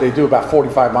problem is they do about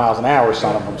 45 miles an hour,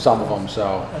 some of them.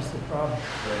 So. That's the problem.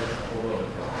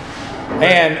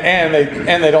 And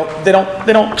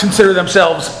they don't consider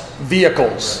themselves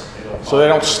vehicles, so they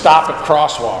don't stop at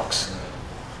crosswalks.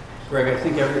 Greg, I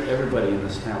think everybody in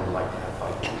this town would like to have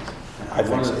bike lanes. I think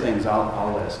One of so. the things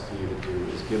I'll ask for you to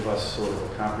do is give us sort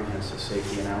of a comprehensive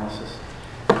safety analysis.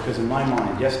 Because in my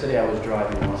mind, yesterday I was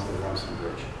driving north of the Rumson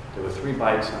Bridge. There were 3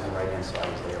 bikes on the right-hand side,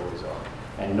 as they always are,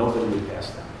 and nobody would pass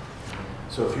them.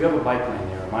 So if you have a bike lane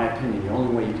there, in my opinion, the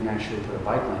only way you can actually put a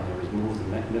bike lane there is move the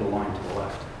middle line to the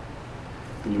left.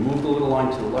 When you move the middle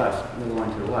line to the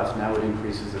left, now it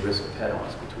increases the risk of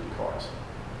head-ons between cars.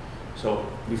 So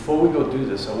before we go do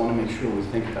this, I want to make sure we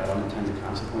think about unintended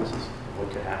consequences of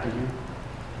what could happen here.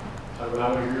 I would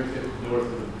agree with you north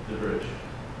of the bridge.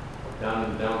 Down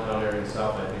in the downtown area and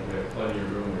south, I think we have plenty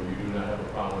of room where you do not have a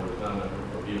problem, there's not enough room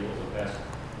for vehicles to pass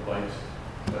the bikes.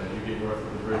 But as you get north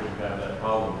of the bridge, you have that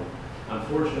problem.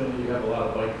 Unfortunately, you have a lot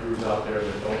of bike crews out there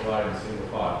that don't ride in single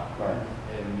file. Right.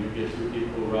 And you get 2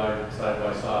 people who ride side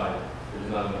by side,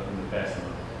 there's not enough room to pass them.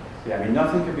 Yeah,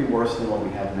 nothing could be worse than what we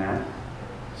have now.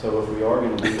 So if we are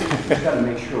going to do this, we've got to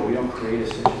make sure we don't create a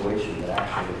situation that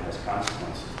actually has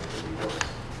consequences that could be worse.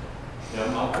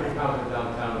 Yeah, I'm pretty confident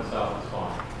downtown and south is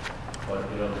fine. But,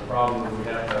 the problem we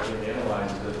have to, I think,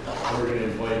 analyze is that we're going to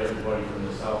invite everybody from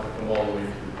the south to come all the way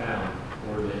through town,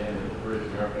 or the end of the bridge.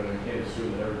 We can't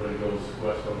assume that everybody goes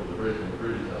west over the bridge when the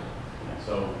bridge is up.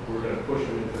 So we're going to push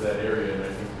them into that area, and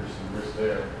I think there's some risk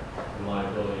there and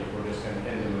liability. If we're just going to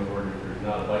end them in order there's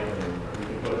not a bike lane. We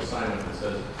can put a sign up that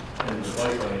says, end the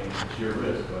bike lane, it's your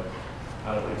risk, but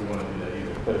I don't think we want to do that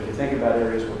either. But if you think about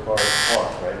areas where cars park,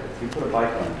 right, if you put a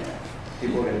bike lane there,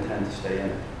 people are going to tend to stay in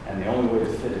it. And the only way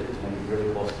to fit it is make it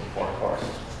really close to the parked cars,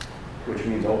 which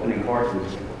means opening car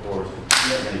doors,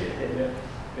 you're going to get hit.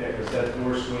 Yeah, because that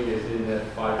door swing is in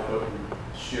that 5-foot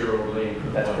sheer lane.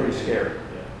 That's pretty scary.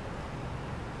 Yeah.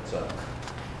 So,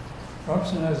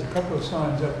 Rumson has a couple of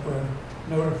signs up where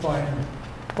notifying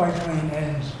bike lane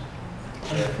ends.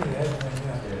 Yeah,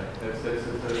 that's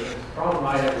a problem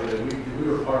I have with it.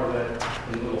 We were part of that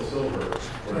in Little Silver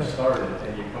where it started,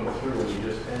 and you come through and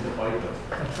you just end the bike lane.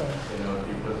 That's right.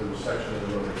 Because there was a section of the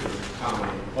road that was common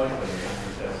bike lane, and I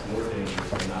think that's more dangerous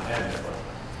than not having a bike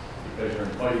lane. Because you're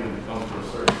inviting them to come to a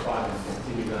certain spot and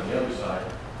continue down the other side,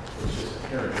 it's just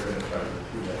apparent they're gonna try to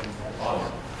do that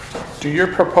volume. Do your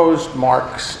proposed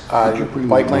marks, Could you bring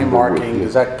bike the lane number with marking, you?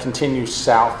 does that continue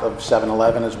south of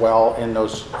 7-Eleven as well in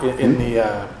those, in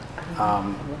the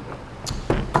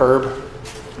curb?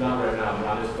 Not right now,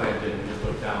 not as planned, you just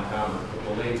look downtown,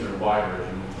 the lanes are wider as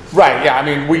you move. Right, yeah, I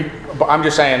mean, I'm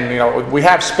just saying, you know, we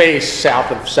have space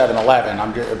south of 7-Eleven.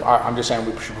 I'm just saying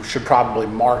we should probably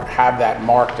have that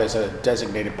marked as a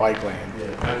designated bike lane. Yeah,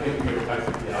 I think,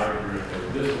 yeah, I agree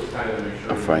with you. This was kind of to make sure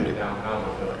I'll we find get it. downtown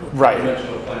with the Right.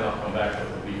 dimensional plan. I'll come back with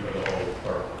the B for the whole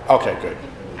park. Okay, good. And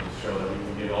we'll just show that we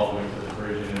can get all the way to the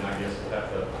bridge, and then I guess we'll have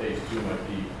to, phase 2 might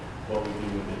be what we do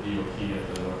with the DOT at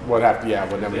the north. Whatever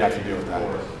we have to do with that.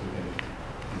 For us, if we can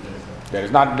convince them. Yeah,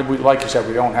 there's not, like you said,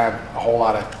 we don't have a whole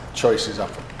lot of choices up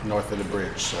north of the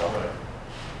bridge, so. Right.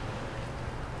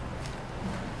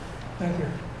 Thank you.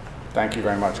 Thank you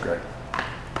very much, Greg.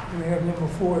 Do we have number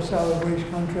 4, solid waste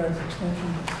contract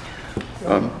extension?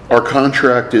 Our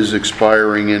contract is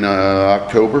expiring in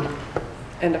October,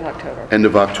 End of October. end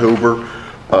of October.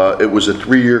 It was a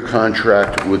 3-year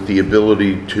contract with the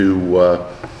ability to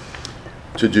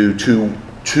do two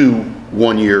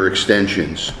 1-year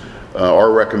extensions.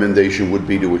 Our recommendation would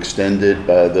be to extend it.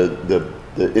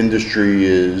 The industry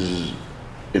is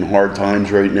in hard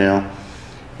times right now,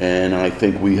 and I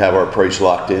think we have our price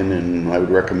locked in, and I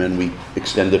would recommend we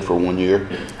extend it for 1 year.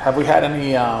 Have we had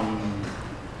any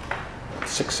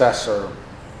success or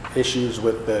issues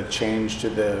with the change to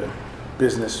the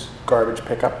business garbage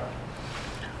pickup?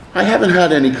 I haven't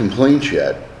had any complaints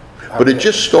yet, but it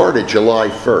just started July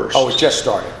 1st. Oh, it just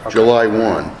started. Okay. July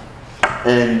 1.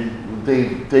 And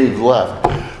Dave left.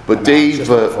 But I Dave, was just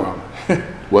looking for him.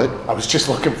 what? I was just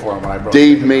looking for him when I brought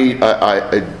Dave it. made,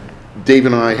 Dave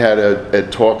and I had a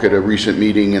talk at a recent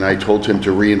meeting, and I told him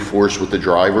to reinforce with the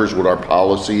drivers what our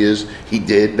policy is. He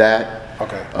did that.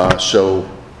 Okay. So,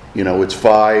 you know, it's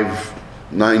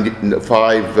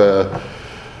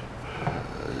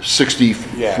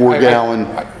 64 gallon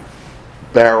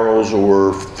barrels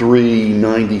or 3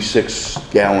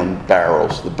 96-gallon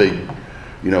barrels, the big,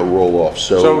 you know, roll-off.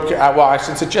 So,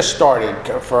 since it just started,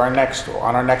 for on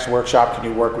our next workshop, can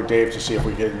you work with Dave to see if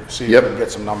we can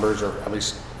get some numbers or at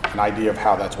least an idea of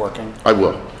how that's working? I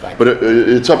will. Thank But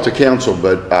it's up to council,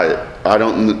 but I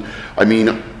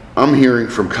mean, I'm hearing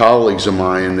from colleagues of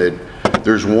mine that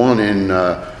there's one in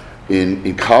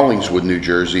Collingswood, New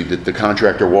Jersey, that the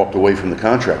contractor walked away from the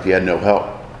contract. He had no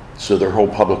help. So their whole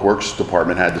public works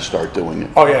department had to start doing it.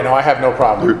 Oh, yeah, no, I have no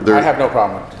problem. I have no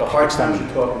problem. The hard times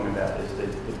you're talking about is the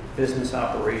business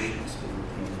operations, the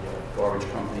garbage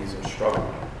companies are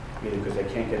struggling, either because they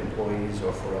can't get employees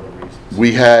or for other reasons.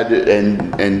 We had,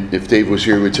 and if Dave was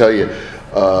here, he would tell you,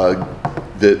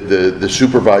 the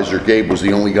supervisor, Gabe, was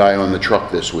the only guy on the truck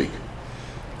this week.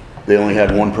 They only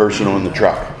had one person on the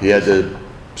truck. He had to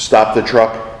stop the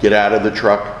truck, get out of the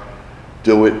truck,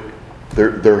 do it.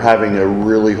 They're having a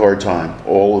really hard time,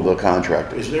 all of the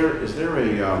contractors. Is there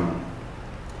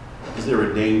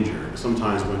a danger,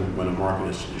 sometimes when a market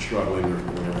is struggling or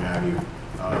whatever have you,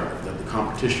 that the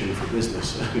competition for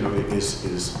business, you know,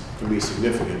 can be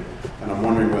significant, and I'm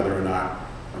wondering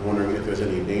if there's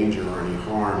any danger or any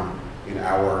harm in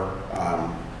our,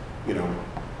 you know,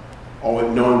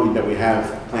 knowing that we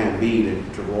have Plan B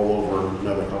to roll over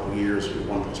another couple of years with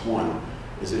 1 + 1.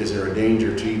 Is there a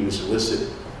danger to even solicit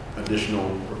additional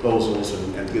proposals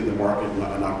and give the market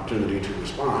an opportunity to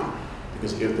respond?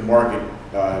 Because if the market,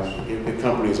 if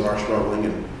companies are struggling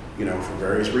and, you know, for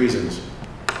various reasons,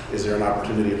 is there an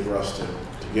opportunity for us to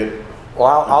get?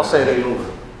 Well, I'll say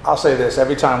this,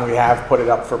 every time we have put it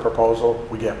up for proposal,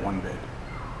 we get one bid.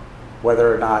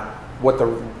 Whether or not, what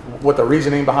the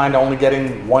reasoning behind only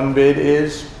getting one bid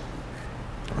is,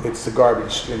 it's the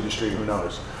garbage industry, who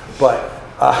knows. But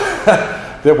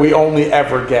that we only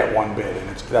ever get one bid, and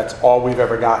that's all we've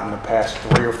ever gotten. The past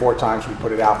 3 or 4 times we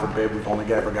put it out for bid, we've only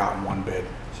ever gotten one bid.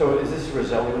 So is this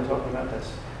Roselle we're talking about?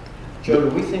 Joe,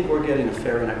 do we think we're getting a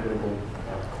fair and equitable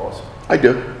cost? I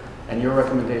do. And your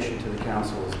recommendation to the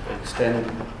council is extend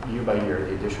year by year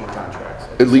the additional contracts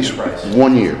At least price.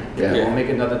 1 year. Yeah, we'll make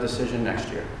another decision next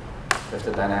year if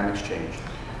the dynamics change.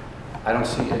 I don't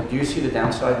see, do you see the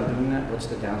downside in doing that? What's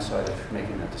the downside of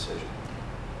making that decision?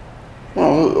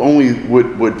 Well, only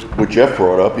what Jeff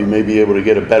brought up, you may be able to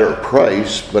get a better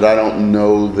price, but I don't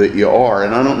know that you are,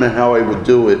 and I don't know how I would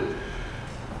do it.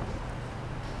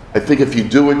 I think if you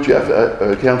do it,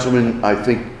 Jeff, Councilman, I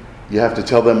think you have to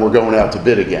tell them we're going out to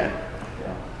bid again.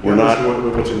 We're not.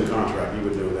 What's in the contract? You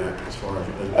would do that as far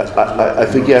as. I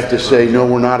think you have to say, no,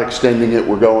 we're not extending it,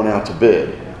 we're going out to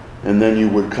bid. And then you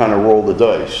would kind of roll the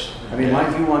dice. I mean, my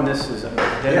view on this is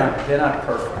they're not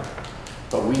perfect.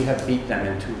 but we have beat them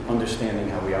into understanding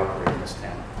how we operate in this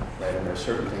town, right? And there are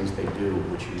certain things they do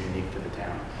which are unique to the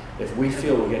town. If we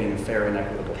feel we're getting a fair and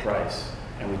equitable price,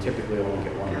 and we typically only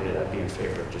get one bid, I'd be in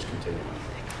favor of just continuing.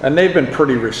 And they've been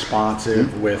pretty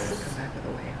responsive with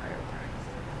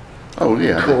Oh,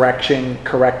 yeah.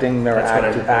 correcting their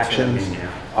That's what I actions. mean,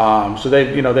 yeah. So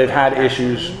they've had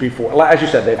issues before. As you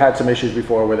said, they've had some issues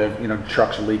before where they've,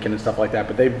 trucks leaking and stuff like that.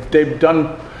 But they've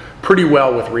done pretty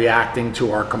well with reacting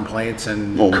to our complaints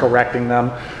and correcting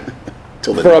them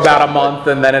for about a month,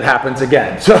 and then it happens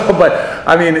again. So, but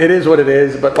I mean, it is what it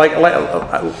is. But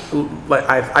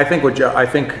I think what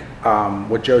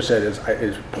Joe said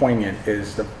is poignant.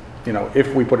 Is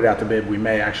if we put it out to bid, we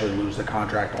may actually lose the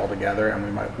contract altogether,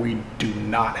 and we do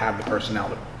not have the personnel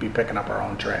to be picking up our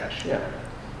own trash. Yeah.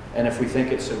 And if we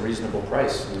think it's a reasonable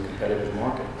price in the competitive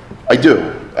market. I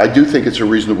do think it's a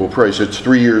reasonable price. It's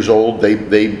 3 years old.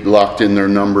 They locked in their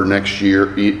number next year,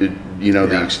 the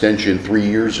extension 3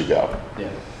 years ago.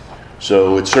 Yeah.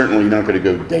 So it's certainly not going to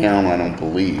go down, I don't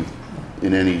believe,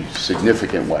 in any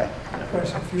significant way. The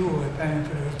price of fuel they're paying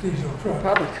for those diesel trucks.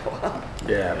 Probably go up.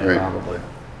 Yeah, Right. probably.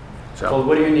 Well,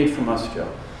 what do you need from us, Joe?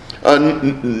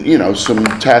 Some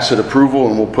tacit approval,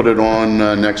 and we'll put it on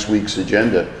next week's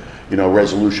agenda.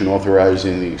 Resolution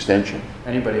authorizing the extension.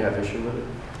 Anybody have issue with it?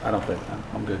 I don't think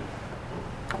I'm good.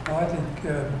 Well, I think,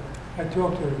 I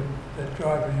talked to that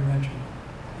driver you mentioned,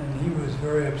 and he was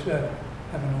very upset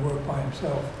having to work by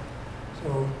himself.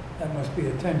 So that must be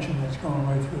a tension that's going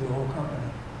right through the whole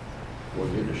company. Or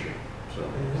leadership. So. It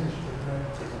is,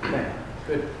 right? Okay,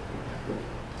 good.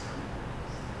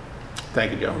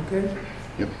 Thank you, Joe. Okay.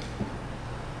 Yep.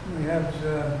 We have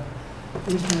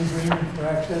easement agreement for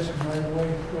access and right-of-way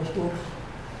crosswalks.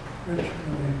 Rich, you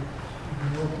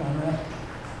worked on that?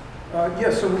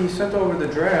 Yeah, so we sent over the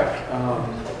draft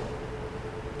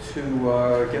to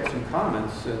get some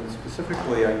comments, and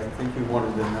specifically, I think we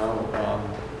wanted to know,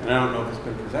 and I don't know if it's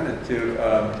been presented to.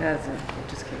 It hasn't. It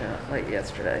just came out late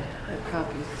yesterday. I have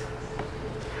copies.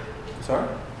 Sorry?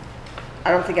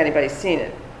 I don't think anybody's seen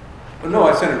it. Oh, no,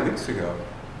 I sent it weeks ago.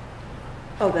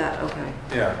 Oh, that, okay.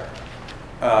 Yeah.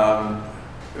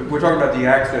 We're talking about the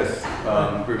access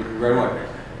right away,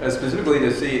 specifically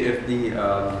to see if the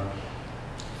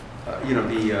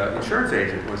the insurance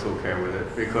agent was okay with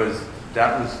it, because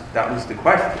that was the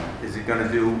question. Is it going to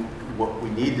do what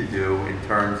we need to do in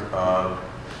terms of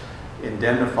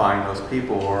indemnifying those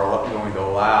people, or going to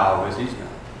allow this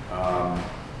easement?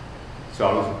 So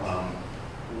I was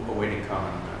awaiting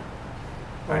comment on that.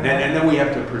 And then we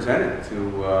have to present it to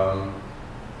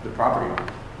the property owner.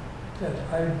 Yes,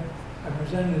 I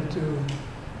presented it to,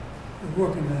 we're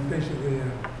working on basically a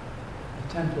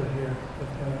template here. But,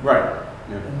 Right.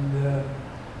 Yeah. And the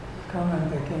comment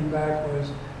that came back was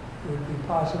it would be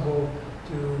possible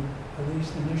to at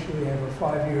least initially have a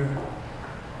 5-year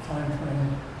time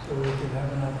frame so we could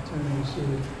have an opportunity to see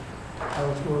how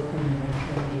it's working and make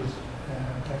changes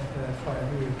after that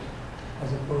 5 years,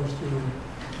 as opposed to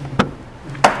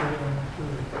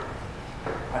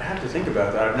I'd have to think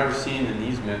about that. I've never seen an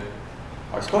easement.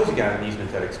 I suppose you can have an easement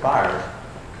that expires.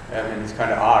 I mean, it's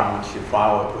kind of odd once you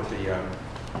file it with the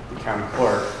county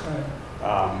clerk.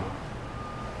 Right.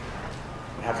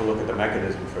 You have to look at the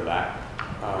mechanism for that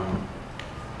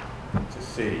to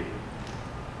see.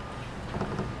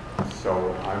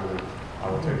 So I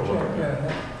will take a look at that.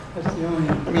 Yeah, that's the only.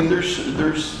 I mean,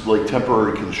 there's like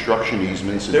temporary construction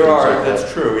easements. And There things are. like that.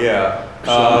 That's true. Yeah.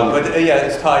 But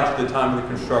it's tied to the time of the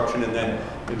construction, and then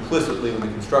implicitly when the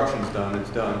construction's done,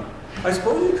 it's done. I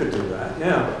suppose you could do that.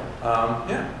 Yeah.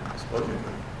 I suppose you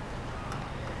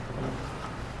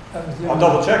could. I'll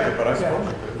double check it, but I suppose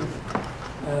you could.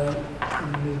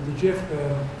 The JIF,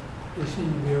 they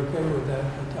seem to be okay with that,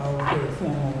 but I'll get a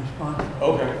formal response.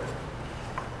 Okay.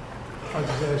 I'll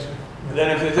just ask you.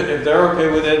 Then if they're okay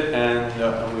with it, and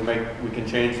we can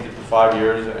change it to 5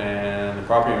 years, and the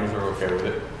property owners are okay with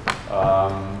it,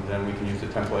 then we can use the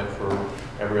template for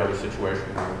every other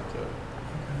situation that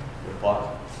applies.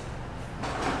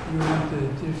 You want the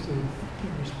JIF to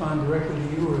respond directly to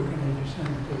you, or can they just send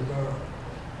it to the borough?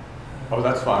 Oh,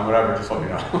 that's fine. Whatever. Just let me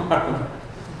know.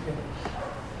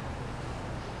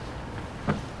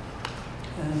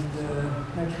 And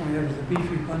next one we have is the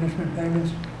beef replenishment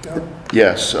payments. Joe?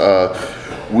 Yes,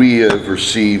 we have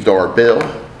received our bill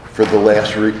for the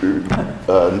last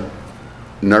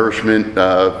nourishment.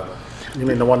 You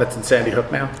mean the one that's in Sandy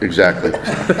Hook now? Exactly.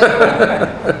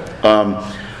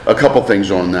 A couple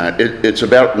things on that. It's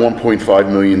about $1.5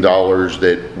 million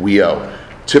that we owe.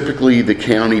 Typically, the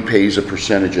county pays a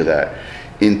percentage of that.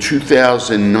 In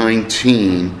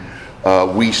 2019,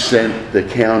 we sent the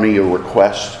county a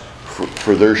request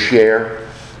for their share.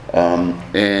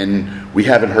 And we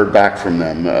haven't heard back from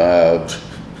them.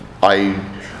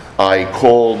 I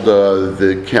called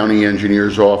the county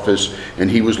engineer's office,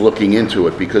 and he was looking into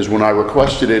it, because when I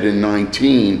requested it in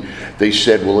 19, they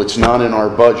said, well, it's not in our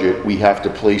budget. We have to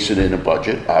place it in a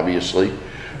budget, obviously.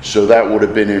 So that would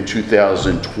have been in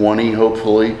 2020,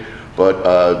 hopefully. But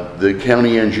the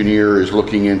county engineer is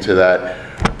looking into that.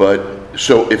 But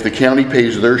so if the county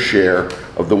pays their share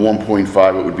of the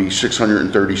 1.5, it would be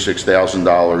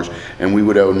 $636,000, and we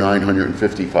would owe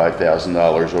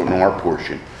 $955,000 on our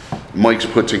portion. Mike's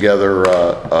put together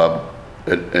a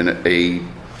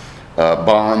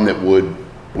bond that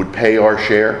would pay our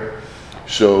share,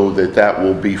 so that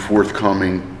will be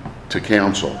forthcoming to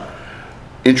council.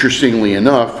 Interestingly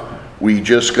enough, we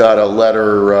just got a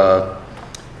letter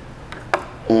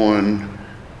on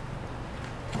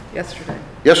yesterday.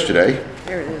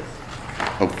 Here it is.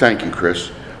 Oh, thank you,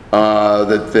 Chris.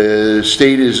 That the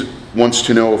state wants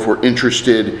to know if we're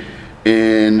interested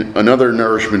in another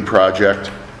nourishment project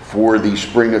for the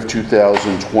spring of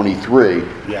 2023.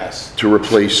 Yes. To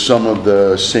replace some of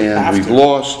the sand we've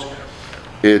lost.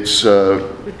 It's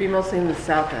It would be mostly in the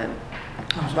south end,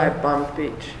 by Bomb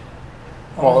Beach.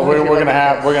 Well, we're gonna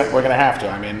have to.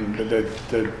 I mean,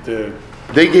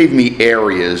 they gave me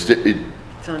areas that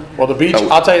well, the beach.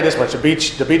 I'll tell you this much: the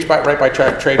beach right by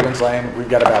Tradewinds Lane. We've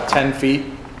got about 10 feet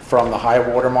from the high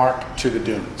water mark to the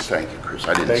dunes. Thank you, Chris.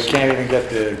 I didn't. They see can't even get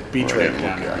the beach Right, rake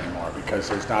down okay. there anymore because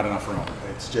there's not enough room.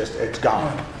 It's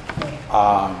gone.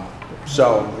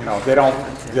 So if they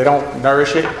don't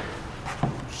nourish it,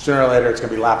 sooner or later it's going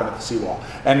to be lapping at the seawall.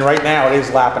 And right now it is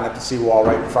lapping at the seawall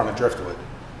right in front of Driftwood.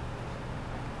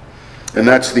 And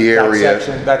that's the area.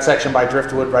 That section by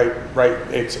Driftwood, right.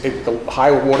 The high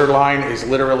water line is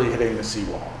literally hitting the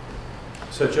seawall.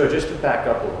 So Joe, just to back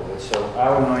up a little bit, so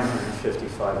our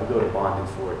 955, we go to bonding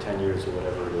for 10 years or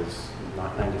whatever it is,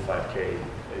 not 95K a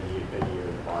year in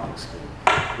the bonding scheme.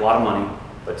 A lot of money,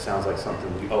 but it sounds like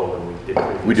something we owe and we did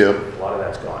previously. We do. A lot of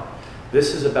that's gone.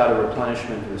 This is about a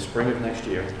replenishment in the spring of next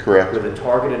year. Correct. With a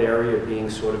targeted area being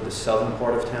sort of the southern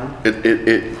part of town.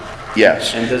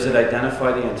 Yes. And does it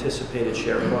identify the anticipated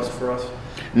share cost for us?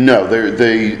 No,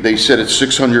 they said it's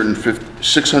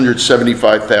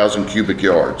 675,000 cubic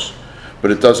yards,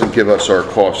 but it doesn't give us our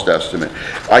cost estimate.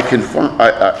 I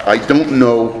don't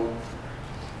know.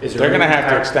 They're going to have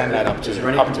to extend that up to Is there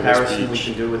any comparison we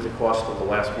can do with the cost of the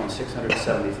last one,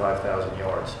 675,000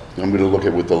 yards? I'm going to look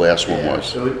at what the last one was.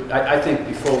 So I think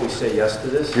before we say yes to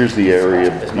this. Here's the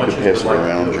area. As You much can as pass we'd it like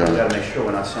around, to do it, John. we got to make sure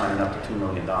we're not signing up to $2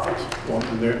 million. Well,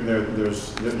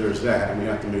 there's that, and we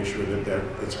have to make sure that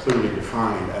it's clearly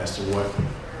defined as to what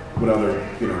other,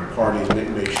 parties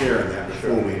may share in that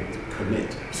before we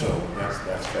commit. So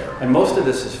that's fair. And most of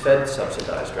this is Fed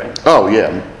subsidized, right? Oh,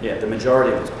 yeah. Yeah, the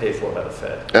majority of it's paid for by the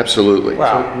Fed. Absolutely.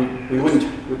 Well, So we wouldn't.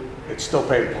 It's still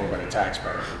paid for by the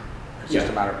taxpayer. It's just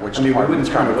a matter of which I mean, we department wouldn't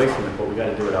it's turn coming away from. from it, but we got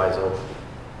to do it eyes open.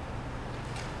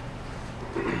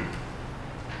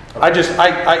 I just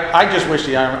wish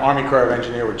the Army Corps of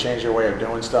Engineer would change their way of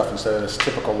doing stuff instead of this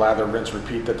typical lather, rinse,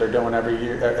 repeat that they're doing every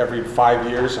year, every 5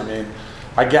 years. I mean,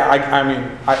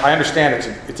 I understand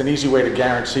it's an easy way to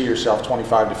guarantee yourself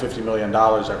 $25 to $50 million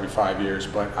every 5 years,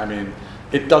 but I mean,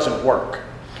 it doesn't work.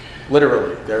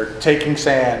 Literally, they're taking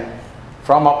sand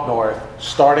from up north,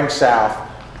 starting south,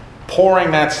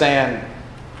 pouring that sand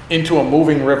into a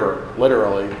moving river,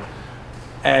 literally,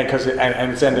 and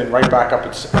it's ending right back up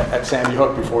at Sandy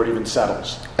Hook before it even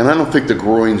settles. And I don't think the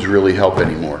groins really help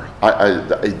anymore.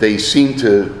 They seem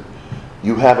to.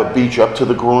 You have a beach up to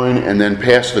the groin, and then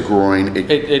past the groin.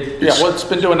 It's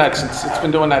been doing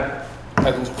that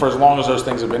for as long as those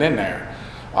things have been in there.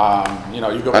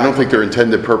 You go. I don't think their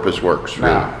intended purpose works.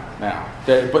 Really. No.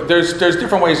 But there's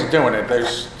different ways of doing it.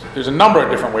 There's a number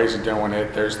of different ways of doing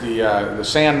it. There's the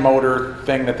sand motor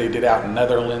thing that they did out in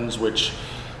Netherlands, which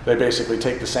they basically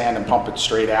take the sand and pump it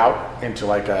straight out into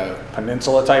like a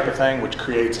peninsula type of thing, which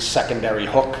creates a secondary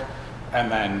hook,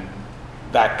 and then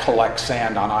that collects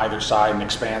sand on either side and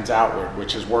expands outward,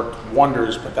 which has worked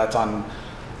wonders. But that's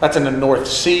in the North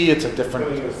Sea. It's a different.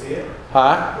 Can you go see it?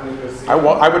 Huh? Can you go see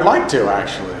I would like to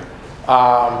actually.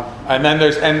 And then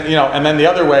the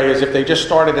other way is if they just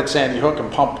started at Sandy Hook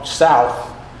and pumped south,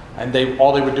 and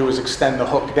all they would do is extend the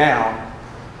hook down,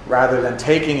 rather than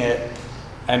taking it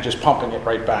and just pumping it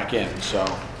right back in. So,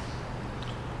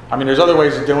 I mean, there's other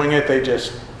ways of doing it. They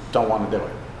just don't want to do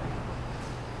it.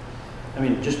 I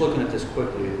mean, just looking at this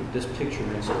quickly, this picture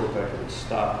makes it look like it would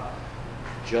stop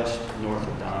just north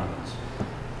of Donovan's.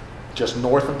 Just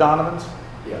north of Donovan's?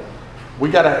 Yeah.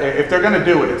 If they're going to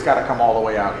do it, it's got to come all the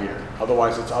way out here.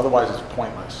 Otherwise, it's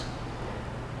pointless.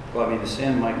 Well, I mean, the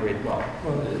sand migrates, well,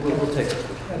 we'll take it.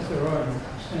 That's their argument,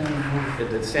 sand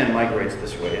The sand migrates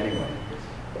this way anyway.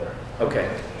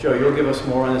 Okay, Joe, you'll give us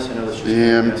more on this, I know this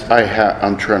is. Yeah,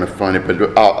 I'm trying to find it,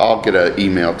 but I'll get an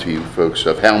email to you folks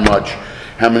of how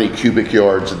many cubic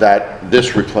yards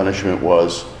this replenishment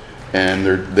was, and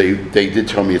they did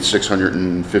tell me it's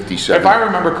 657. If I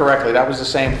remember correctly, that was the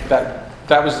same, that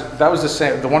was the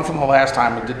same, the one from the last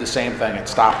time, it did the same thing, it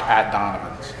stopped at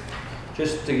Donovan's.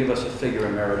 Just to give us a figure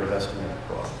and narrative estimate of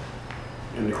cost.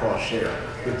 And the cost share.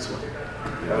 It's what-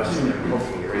 I was assuming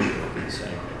hopefully the ratio will be the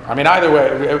same. I mean, either way,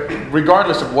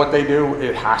 regardless of what they do,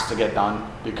 it has to get done,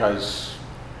 because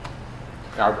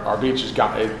our beach has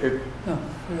got, No,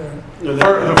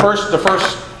 the first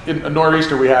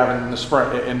nor'easter we have in the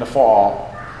spring, in the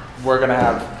fall, we're gonna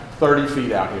have 30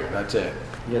 feet out here, that's it.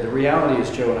 Yeah, the reality is,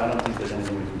 Joe, and I don't think there's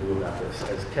anything we can do about this,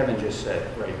 as Kevin just said,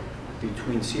 right,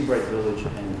 between Seabright Village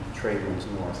and Trade Winds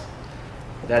North,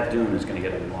 that dune is gonna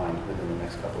get unlined within the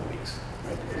next couple of weeks,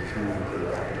 right, because it's moving pretty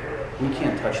rapidly. We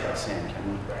can't touch that sand, can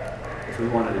we? If we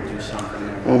wanted to do something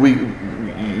there. Well, we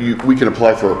can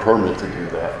apply for a permit to do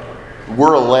that.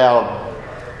 We're allowed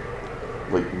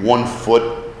like 1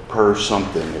 foot per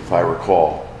something, if I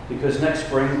recall. Because next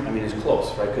spring, I mean, it's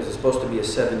close, right, because it's supposed to be a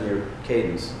 7-year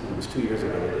cadence, and it was 2 years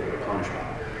ago they did a replenishment.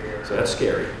 So that's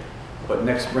scary. But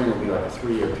next spring will be like a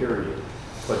 3-year period.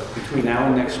 But between now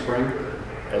and next spring,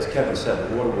 as Kevin said,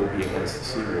 the water will be against the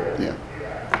seawall. Yeah.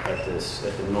 At the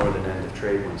northern end of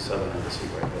Trade Wind, southern end of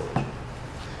Seabright Village.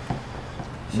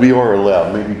 We are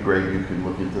allowed, maybe Greg, you can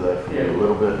look into that for me a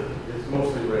little bit. It's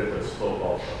mostly rated to slope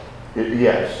also,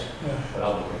 Yes. but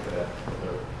I'll look into that.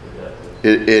 The depth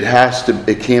is-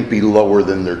 It can't be lower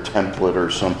than their template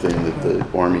or something that the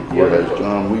Army Corps has.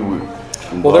 John, we were.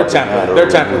 Well, their involved in that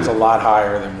template's a earlier. lot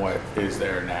higher than what is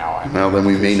there now. I mean, Well, then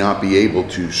we may not be able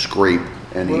to scrape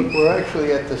any. We're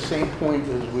actually at the same point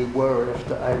as we were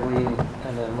after Irene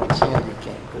and then when Sandy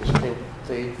came, because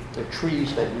the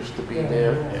trees that used to be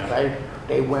there,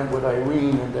 they went with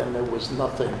Irene and then there was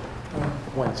nothing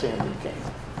when Sandy came.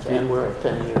 And we're at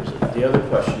 10 years of that. The other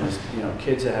question is,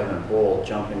 kids are having a ball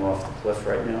jumping off the cliff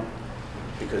right now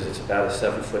because it's about a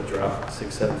 7-foot drop,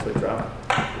 6-7 foot drop.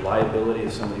 Liability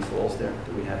if somebody falls there,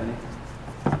 do we have any?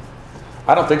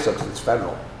 I don't think so, because it's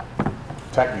federal,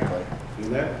 technically.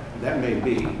 And that may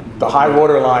be. The high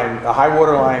water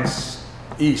line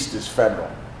east is federal.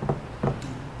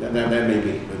 That may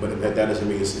be, but that doesn't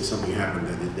mean it's something happened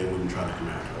that they wouldn't try to come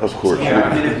after us. Of course, Yeah,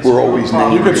 I mean, if it's we're your always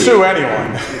property- You could sue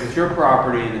anyone. If it's your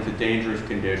property and it's a dangerous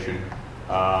condition,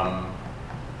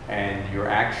 and your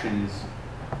actions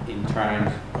in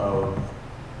terms of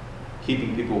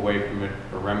keeping people away from it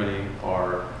or remedying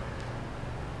are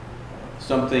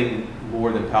something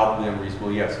more than palpably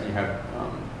unreasonable, yes, you have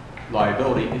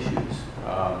liability issues.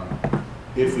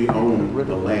 If we own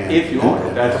the land. If you own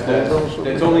it,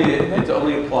 it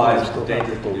only applies to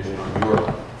dangerous condition on your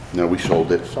land. No, we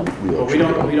sold it. But we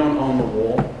don't own the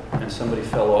wall, and somebody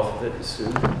fell off of it and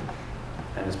sued,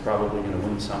 and is probably going to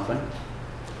win something.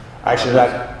 Actually,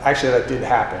 that did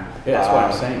happen. Yeah, that's what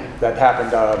I'm saying. That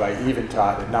happened by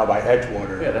Eventide, now by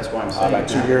Edgewater. Yeah, that's why I'm saying. About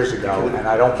 2 years ago, and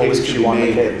I don't believe she won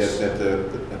the case. That the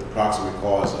proximate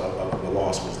cause of the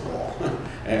loss was the wall.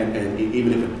 And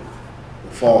even if the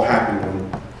fall happened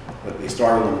when they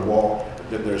started on the wall,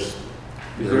 that there's.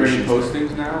 Is there any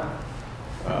postings now?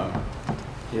 Yeah,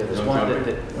 there's No one comment.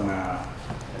 Nah.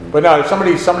 But no,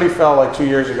 somebody fell like 2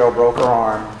 years ago, broke her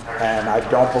arm, and I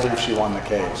don't believe she won the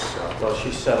case. So. Well,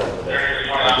 she settled with it.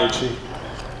 Did she?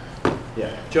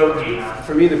 Yeah. Joe,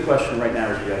 for me, the question right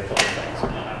now is we got a couple of things.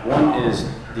 One is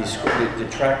the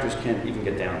tractors can't even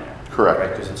get down there. Correct.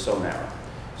 Right, because it's so narrow.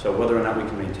 So whether or not we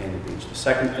can maintain the beach. The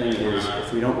second thing is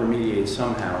if we don't remediate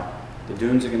somehow, the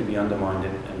dunes are going to be undermined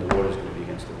and the water's going to be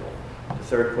against the wall. The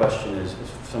third question is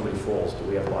if somebody falls, do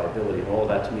we have liability? And all of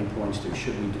that to me points to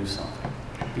should we do something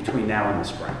between now and the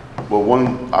spring? Well,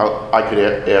 I could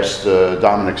ask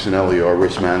Dominic Sinelli, our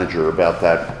risk manager, about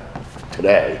that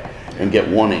today and get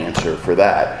one answer for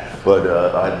that. But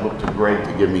I'd look to Greg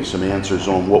to give me some answers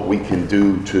on what we can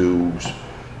do to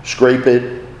scrape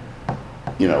it,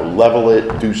 level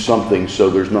it, do something so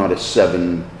there's not a 6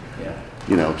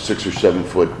 or 7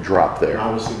 foot drop there. And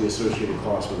obviously the associated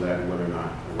cost with that and whether or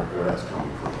not, where that's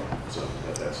coming from. So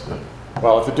that's the.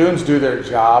 Well, if the dunes do their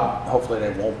job, hopefully they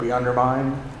won't be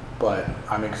undermined. But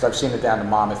I mean, because I've seen it down to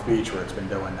Monmouth Beach where it's been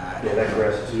doing that. Yeah, that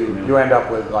grass is You end up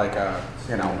with like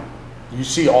you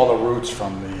see all the roots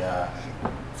from the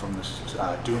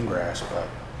dune grass,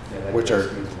 which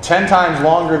are 10 times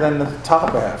longer than the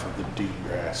top half of the dune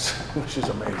grass, which is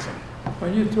amazing.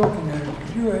 When you're talking,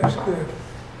 could you ask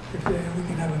if we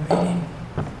can have a meeting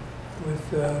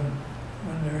with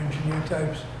one of their engineer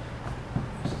types,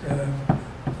 just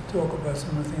talk about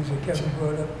some of the things that Kevin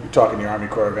brought up. You're talking the Army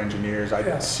Corps of Engineers. I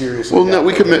Yeah. seriously. Well, no,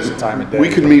 we could waste of time of day. we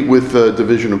could meet with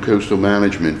Division of Coastal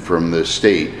Management from the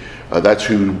state. That's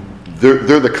who,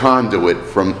 they're the conduit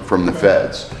from the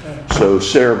feds. So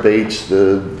Sarah Bates,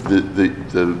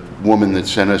 the woman that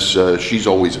sent us, she's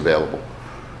always available.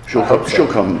 I hope so. She'll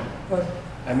come.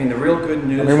 I mean, the real good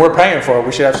news. I mean, we're paying for it.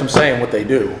 We should have some say in what they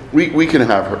do. We can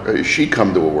have her, she'd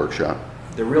come to a workshop.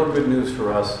 The real good news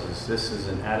for us is this is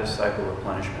an out-of-cycle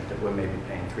replenishment that we're maybe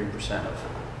paying 3% of.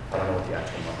 I don't know what the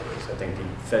actual number is. I think the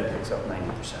Fed picks up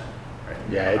 90%, right?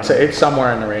 Yeah, it's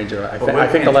somewhere in the range of, I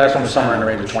think the last one was somewhere in the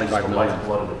range of 25 million. Which is the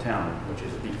lifeblood of the town, which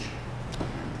is the beach.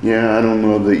 Yeah, I don't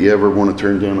know that you ever want to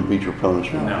turn down a beach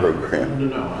replenishment No. program.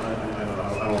 No,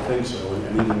 I don't think so.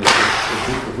 And even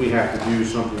if we have to do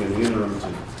something in the interim to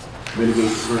mitigate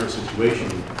the current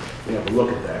situation, we have to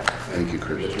look at that. Thank you,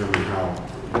 Chris. Determine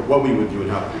what we would do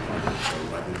and how to fund it.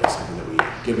 So I think that's something that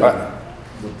we, given Right.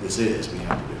 what this is, we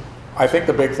have to do. I think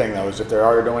the big thing though is if they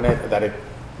are doing it, that it,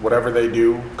 whatever they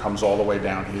do comes all the way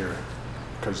down here.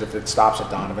 Because if it stops at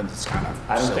Donovan's, it's kind of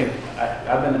I don't silly.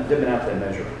 think, they've been out there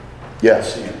measuring.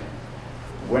 Yes. Seeing.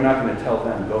 We're not going to tell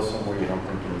them, go somewhere you don't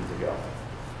think you need to go.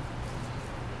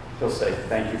 They'll say,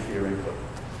 thank you for your input.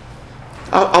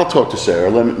 I'll talk to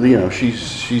Sarah.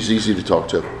 She's easy to talk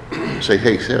to. Say,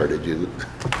 hey, Sarah, did you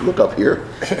look up here?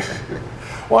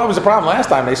 Well, it was a problem last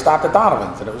time. They stopped at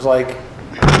Donovan's, and it was like,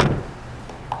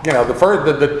 you know,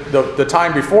 the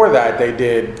time before that they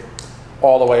did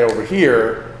all the way over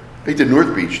here. They did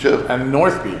North Beach too. And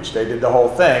North Beach, they did the whole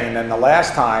thing. And then the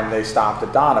last time they stopped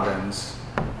at Donovan's,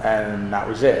 and that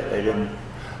was it. They didn't.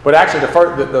 But actually,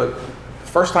 the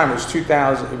first time was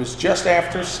 2000. It was just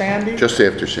after Sandy. Just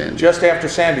after Sandy. Just after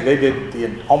Sandy, they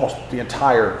did almost the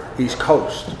entire East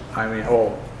Coast. I mean,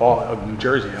 all of New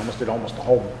Jersey. They almost did the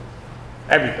whole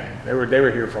everything. They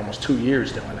were here for almost 2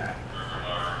 years doing that.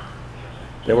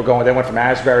 They went from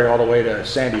Asbury all the way to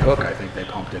Sandy Hook. I think they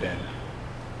pumped it in.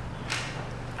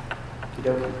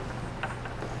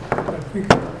 But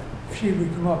if she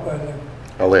would come up,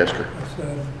 I'll ask her.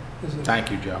 there's a Thank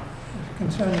you, Joe.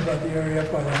 concern about the area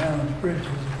up by the Highlands Bridge. There's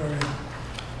a very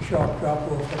sharp drop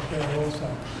off up there also.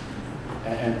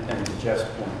 And to Jeff's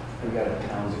point, we got a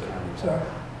Towns County. Sorry.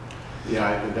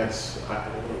 Yeah,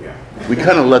 We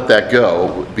kind of let that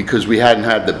go because we hadn't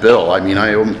had the bill. I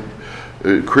mean,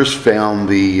 Chris found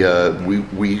we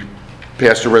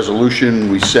passed a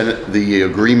resolution, we sent the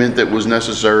agreement that was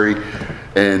necessary,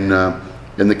 and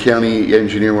the county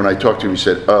engineer, when I talked to him, he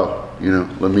said, oh,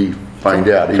 let me find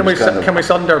out. Can we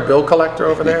send our bill collector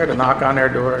over there to knock on their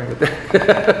door?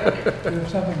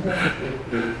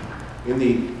 In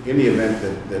the event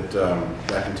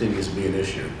that continues to be an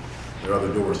issue, there are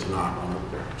other doors to knock on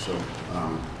up there. So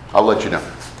I'll let you know.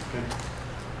 Okay.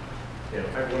 Yeah,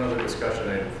 I have one other discussion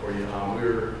item for you. We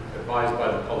were advised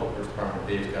by the Public Works Department,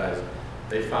 Dave's guys,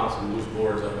 they found some loose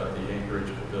boards up at the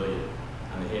Anchorage Pavilion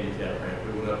on the handicap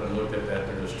ramp. We went up and looked at that.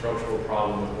 There's a structural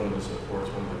problem with one of the supports.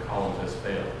 One of the columns has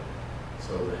failed.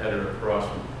 So the header across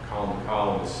from column to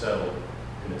column is settled,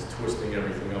 and it's twisting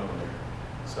everything up in there.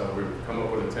 So we've come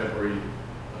up with a temporary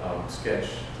sketch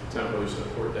to temporarily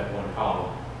support that one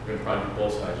column. We're going to probably do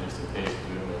both sides just in case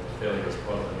we don't know if the failure is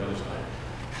caught on the other side.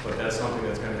 But that's something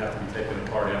that's going to have to be taken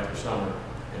apart after summer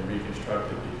and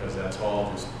reconstructed, because that's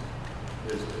all just,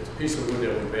 it's a piece of wood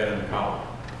that was bad in the column.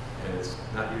 And it's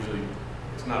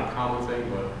not a common thing,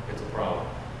 but it's a problem.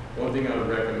 One thing I would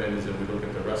recommend is that we look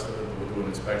at the rest of it. We'll do an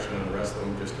inspection on the rest of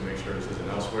them just to make sure this isn't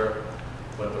elsewhere.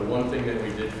 But the one thing that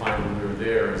we did find when we were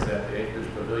there is that the Anchorage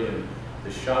Pavilion,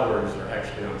 the showers are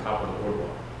actually on top of the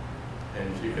boardwalk. And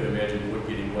if you can imagine wood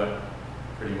getting wet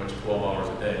pretty much 12 hours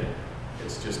a day,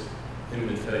 it's just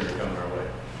imminent failure coming our way.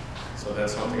 So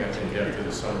that's something I think after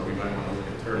the summer we might want to look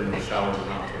at turning the showers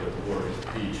around so that the water is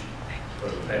the beach,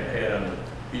 but pad on the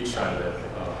beach side of that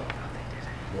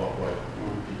walkway.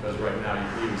 Because right now you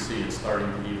can even see it's starting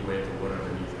to eat away at the wood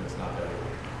underneath, and it's not that way.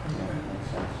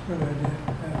 Good idea.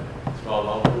 Yeah.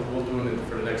 So we'll do it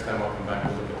for the next time. I'll come back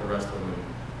and look at the rest of them and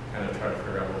kind of try to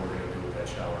figure out what we're going to do with that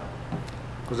shower.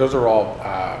 Because those are all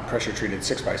pressure treated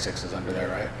 6x6s under there,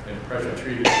 right? And pressure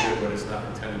treated is good, but it's not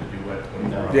intended to be wet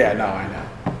 24 hours. Yeah, no, I know.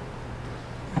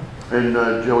 And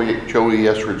Joey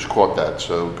Estridge caught that,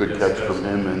 so good Yes, catch yes. from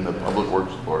him and the Public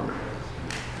Works Department.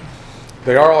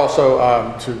 They are also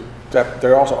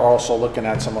they're also looking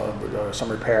at some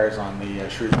repairs on the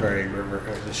Shrewsbury River,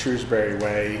 the Shrewsbury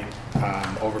Way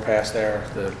overpass there.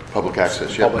 The Public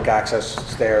access, yeah. Public access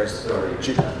stairs.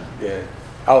 Yeah.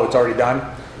 Oh, it's already done.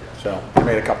 So they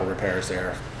made a couple repairs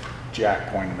there. Jack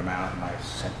pointed them out, and I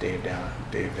sent Dave down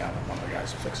with one of the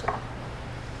guys to fix it.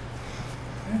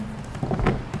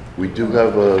 We do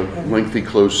have a lengthy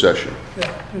closed session.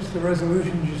 Yeah, just the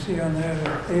resolutions you see on there,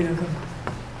 there are 8 of them.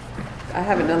 I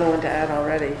have another one to add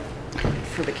already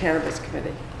for the cannabis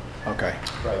committee. Okay,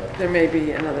 Right. There may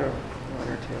be another one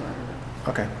or two, I don't know.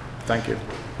 okay, thank you.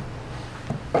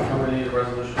 How many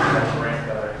resolutions that grant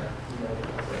that I,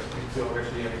 we feel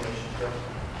there's the information, so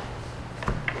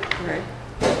Right,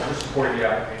 just supporting the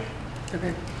application.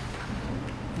 okay.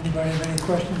 Anybody have any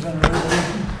questions on the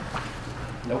resolution?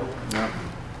 Nope. No.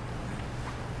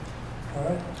 All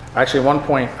right. Actually, one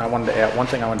thing I wanted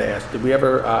to ask, did we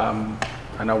ever,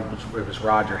 I know it was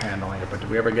Roger handling it, but did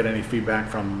we ever get any feedback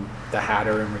from the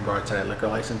Hatter in regards to that liquor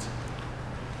license?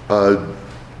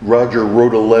 Roger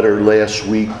wrote a letter last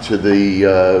week to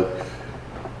the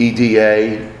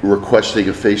EDA requesting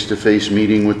a face-to-face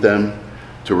meeting with them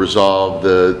to resolve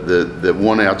the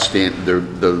one outstanding,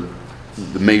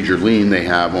 the major lien they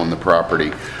have on the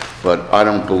property. But I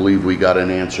don't believe we got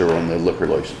an answer on the liquor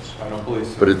license. I don't believe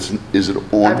so. But is it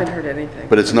I on? haven't heard anything.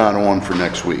 But it's not on for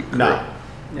next week, No, correct?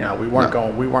 no, we weren't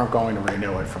going to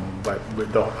renew it but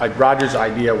with Roger's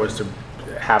idea was to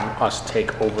have us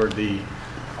take over the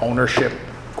ownership,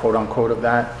 quote unquote, of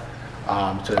that,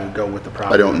 to go with the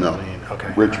property. I don't know.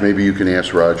 Okay. Rich, maybe you can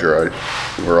ask Roger,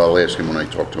 or I'll ask him when I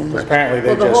talk to him. Apparently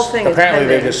Well, the whole thing is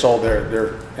pending. just sold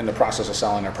they're in the process of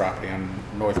selling their property on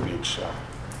North Beach,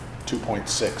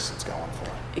 2.6 it's going for.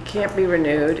 It can't be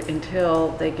renewed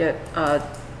until they get a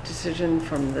decision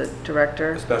from the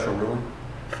director A special ruling?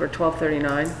 for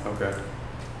 1239. Okay.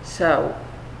 So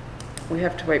we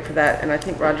have to wait for that. And I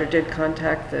think Roger did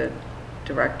contact the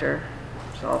director's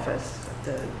office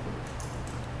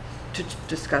to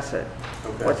discuss it,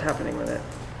 Okay. what's happening with it.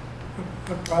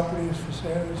 What property is for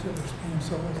sale, is it, it's being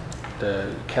sold?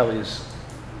 The Kelly's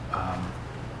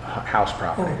house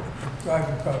property. Oh,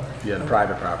 private property. Yeah, the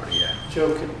private property, yeah.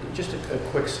 Joe, just a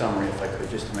quick summary, if I could,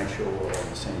 just to make sure we're all on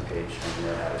the same page on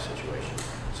the Hatter situation.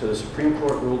 So the Supreme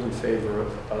Court ruled in favor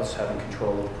of us having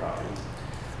control of the property.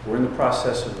 We're in the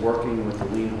process of working with the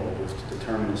lien holders to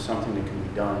determine if something that can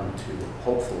be done to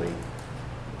hopefully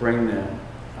bring the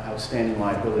outstanding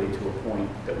liability to a point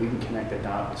that we can connect the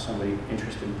dot with somebody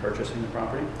interested in purchasing the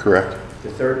property. Correct. The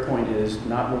third point is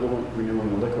not renewing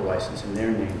the liquor license in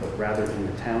their name, but rather in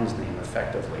the town's name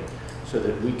effectively, so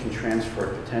that we can transfer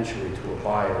it potentially to a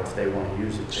buyer if they want to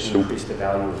use it to increase the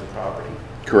value of the property.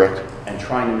 Correct. And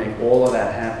trying to make all of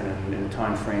that happen in a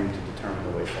time frame to determine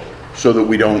the way forward. So that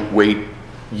we don't wait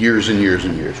years and years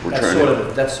and years. We're trying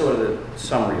to. That's sort of the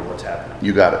summary of what's happening.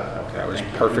 You got it. Okay, That was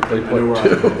thank you. perfectly I know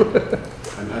put. Roger,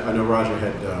 I know Roger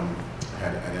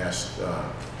had asked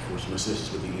for some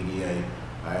assistance with the EDA.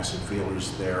 I asked some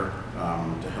feelers there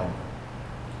to help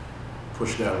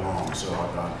push that along. So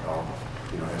I'll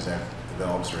as that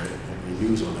develops or any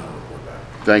news on that, I'll report back.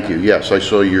 Thank you. Yes, I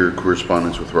saw your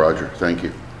correspondence with Roger. Thank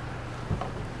you.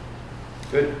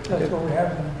 Good. That's what we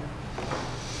have then.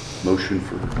 Motion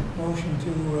for, Motion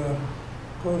to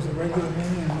close the regular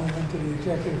meeting and move into the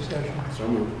executive session. So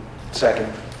moved.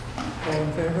 Second. All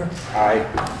in favor? Aye.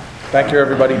 Thank you,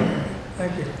 everybody.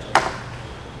 Thank you.